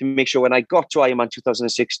body, to make sure when I got to Ironman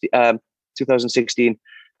 2016,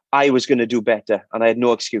 I was going to do better, and I had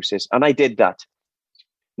no excuses. And I did that.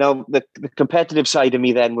 Now, the competitive side of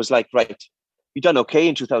me then was like, right, you've done okay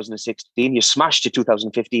in 2016. You smashed your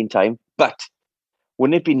 2015 time, but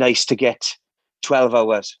wouldn't it be nice to get 12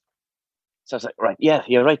 hours? So I was like, right, yeah,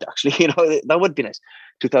 you're right, actually. That would be nice.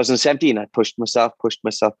 2017, I pushed myself.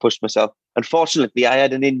 Unfortunately, I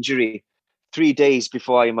had an injury 3 days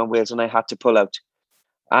before Ironman Wales, and I had to pull out.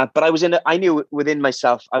 But I knew within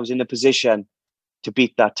myself, I was in a position to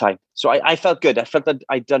beat that time. So I felt good. I felt that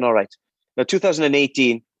I'd done all right. Now,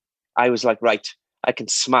 2018, I was like, right, I can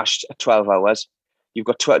smash 12 hours. You've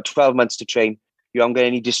got 12 months to train. You haven't got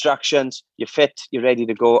any distractions. You're fit. You're ready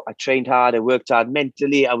to go. I trained hard. I worked hard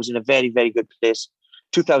mentally. I was in a very, very good place.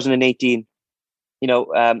 2018,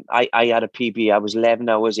 I had a PB. I was 11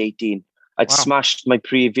 hours 18. I'd smashed my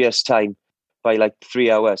previous time by like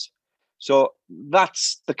 3 hours. So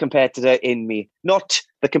that's the competitor in me, not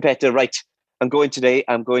the competitor, right, I'm going today,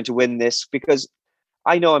 I'm going to win this, because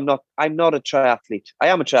I know I'm not a triathlete. I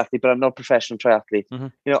am a triathlete, but I'm not a professional triathlete.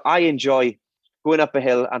 Mm-hmm. I enjoy going up a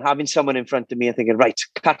hill and having someone in front of me and thinking, right,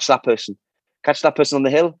 catch that person on the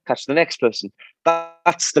hill, catch the next person.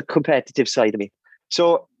 That's the competitive side of me.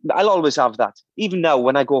 So I'll always have that. Even now,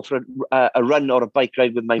 when I go for a run or a bike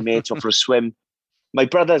ride with my mates or for a swim, my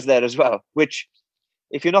brother's there as well, which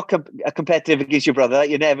if you're not competitive against your brother,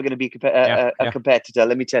 you're never going to be a competitor,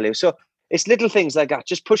 let me tell you. So it's little things like that,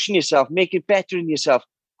 just pushing yourself, make it better in yourself.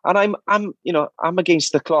 And I'm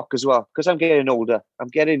against the clock as well, because I'm getting older. I'm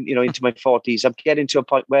getting, into my 40s. I'm getting to a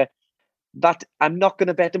point where that I'm not going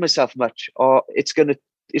to better myself much, or it's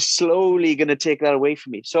slowly going to take that away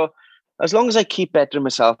from me. So as long as I keep bettering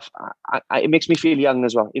myself, it makes me feel young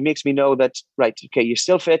as well. It makes me know that, right, okay, you're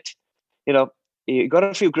still fit. You got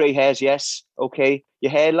a few grey hairs, yes, okay.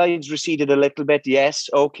 Your hairline's receded a little bit, yes,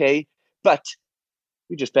 okay. But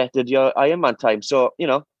you just bettered your Ironman time. So,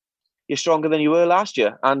 you're stronger than you were last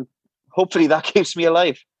year. And hopefully that keeps me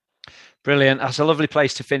alive. Brilliant. That's a lovely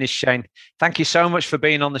place to finish, Shane. Thank you so much for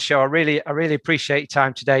being on the show. I really appreciate your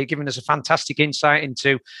time today, giving us a fantastic insight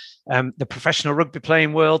into the professional rugby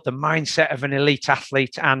playing world, the mindset of an elite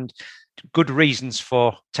athlete, and good reasons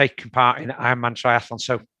for taking part in Ironman triathlon.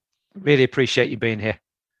 So really appreciate you being here.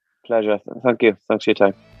 Pleasure. Thank you. Thanks for your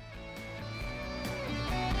time.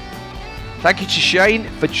 Thank you to Shane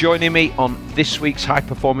for joining me on this week's High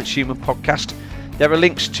Performance Human podcast. There are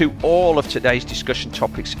links to all of today's discussion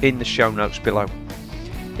topics in the show notes below.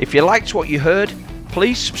 If you liked what you heard,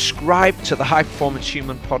 please subscribe to the High Performance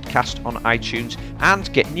Human podcast on iTunes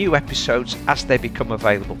and get new episodes as they become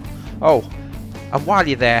available. Oh, and while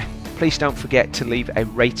you're there, please don't forget to leave a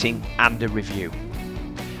rating and a review.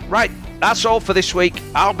 Right, that's all for this week.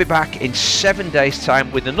 I'll be back in 7 days'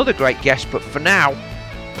 time with another great guest, but for now,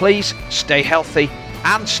 please stay healthy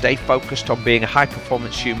and stay focused on being a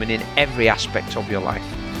high-performance human in every aspect of your life.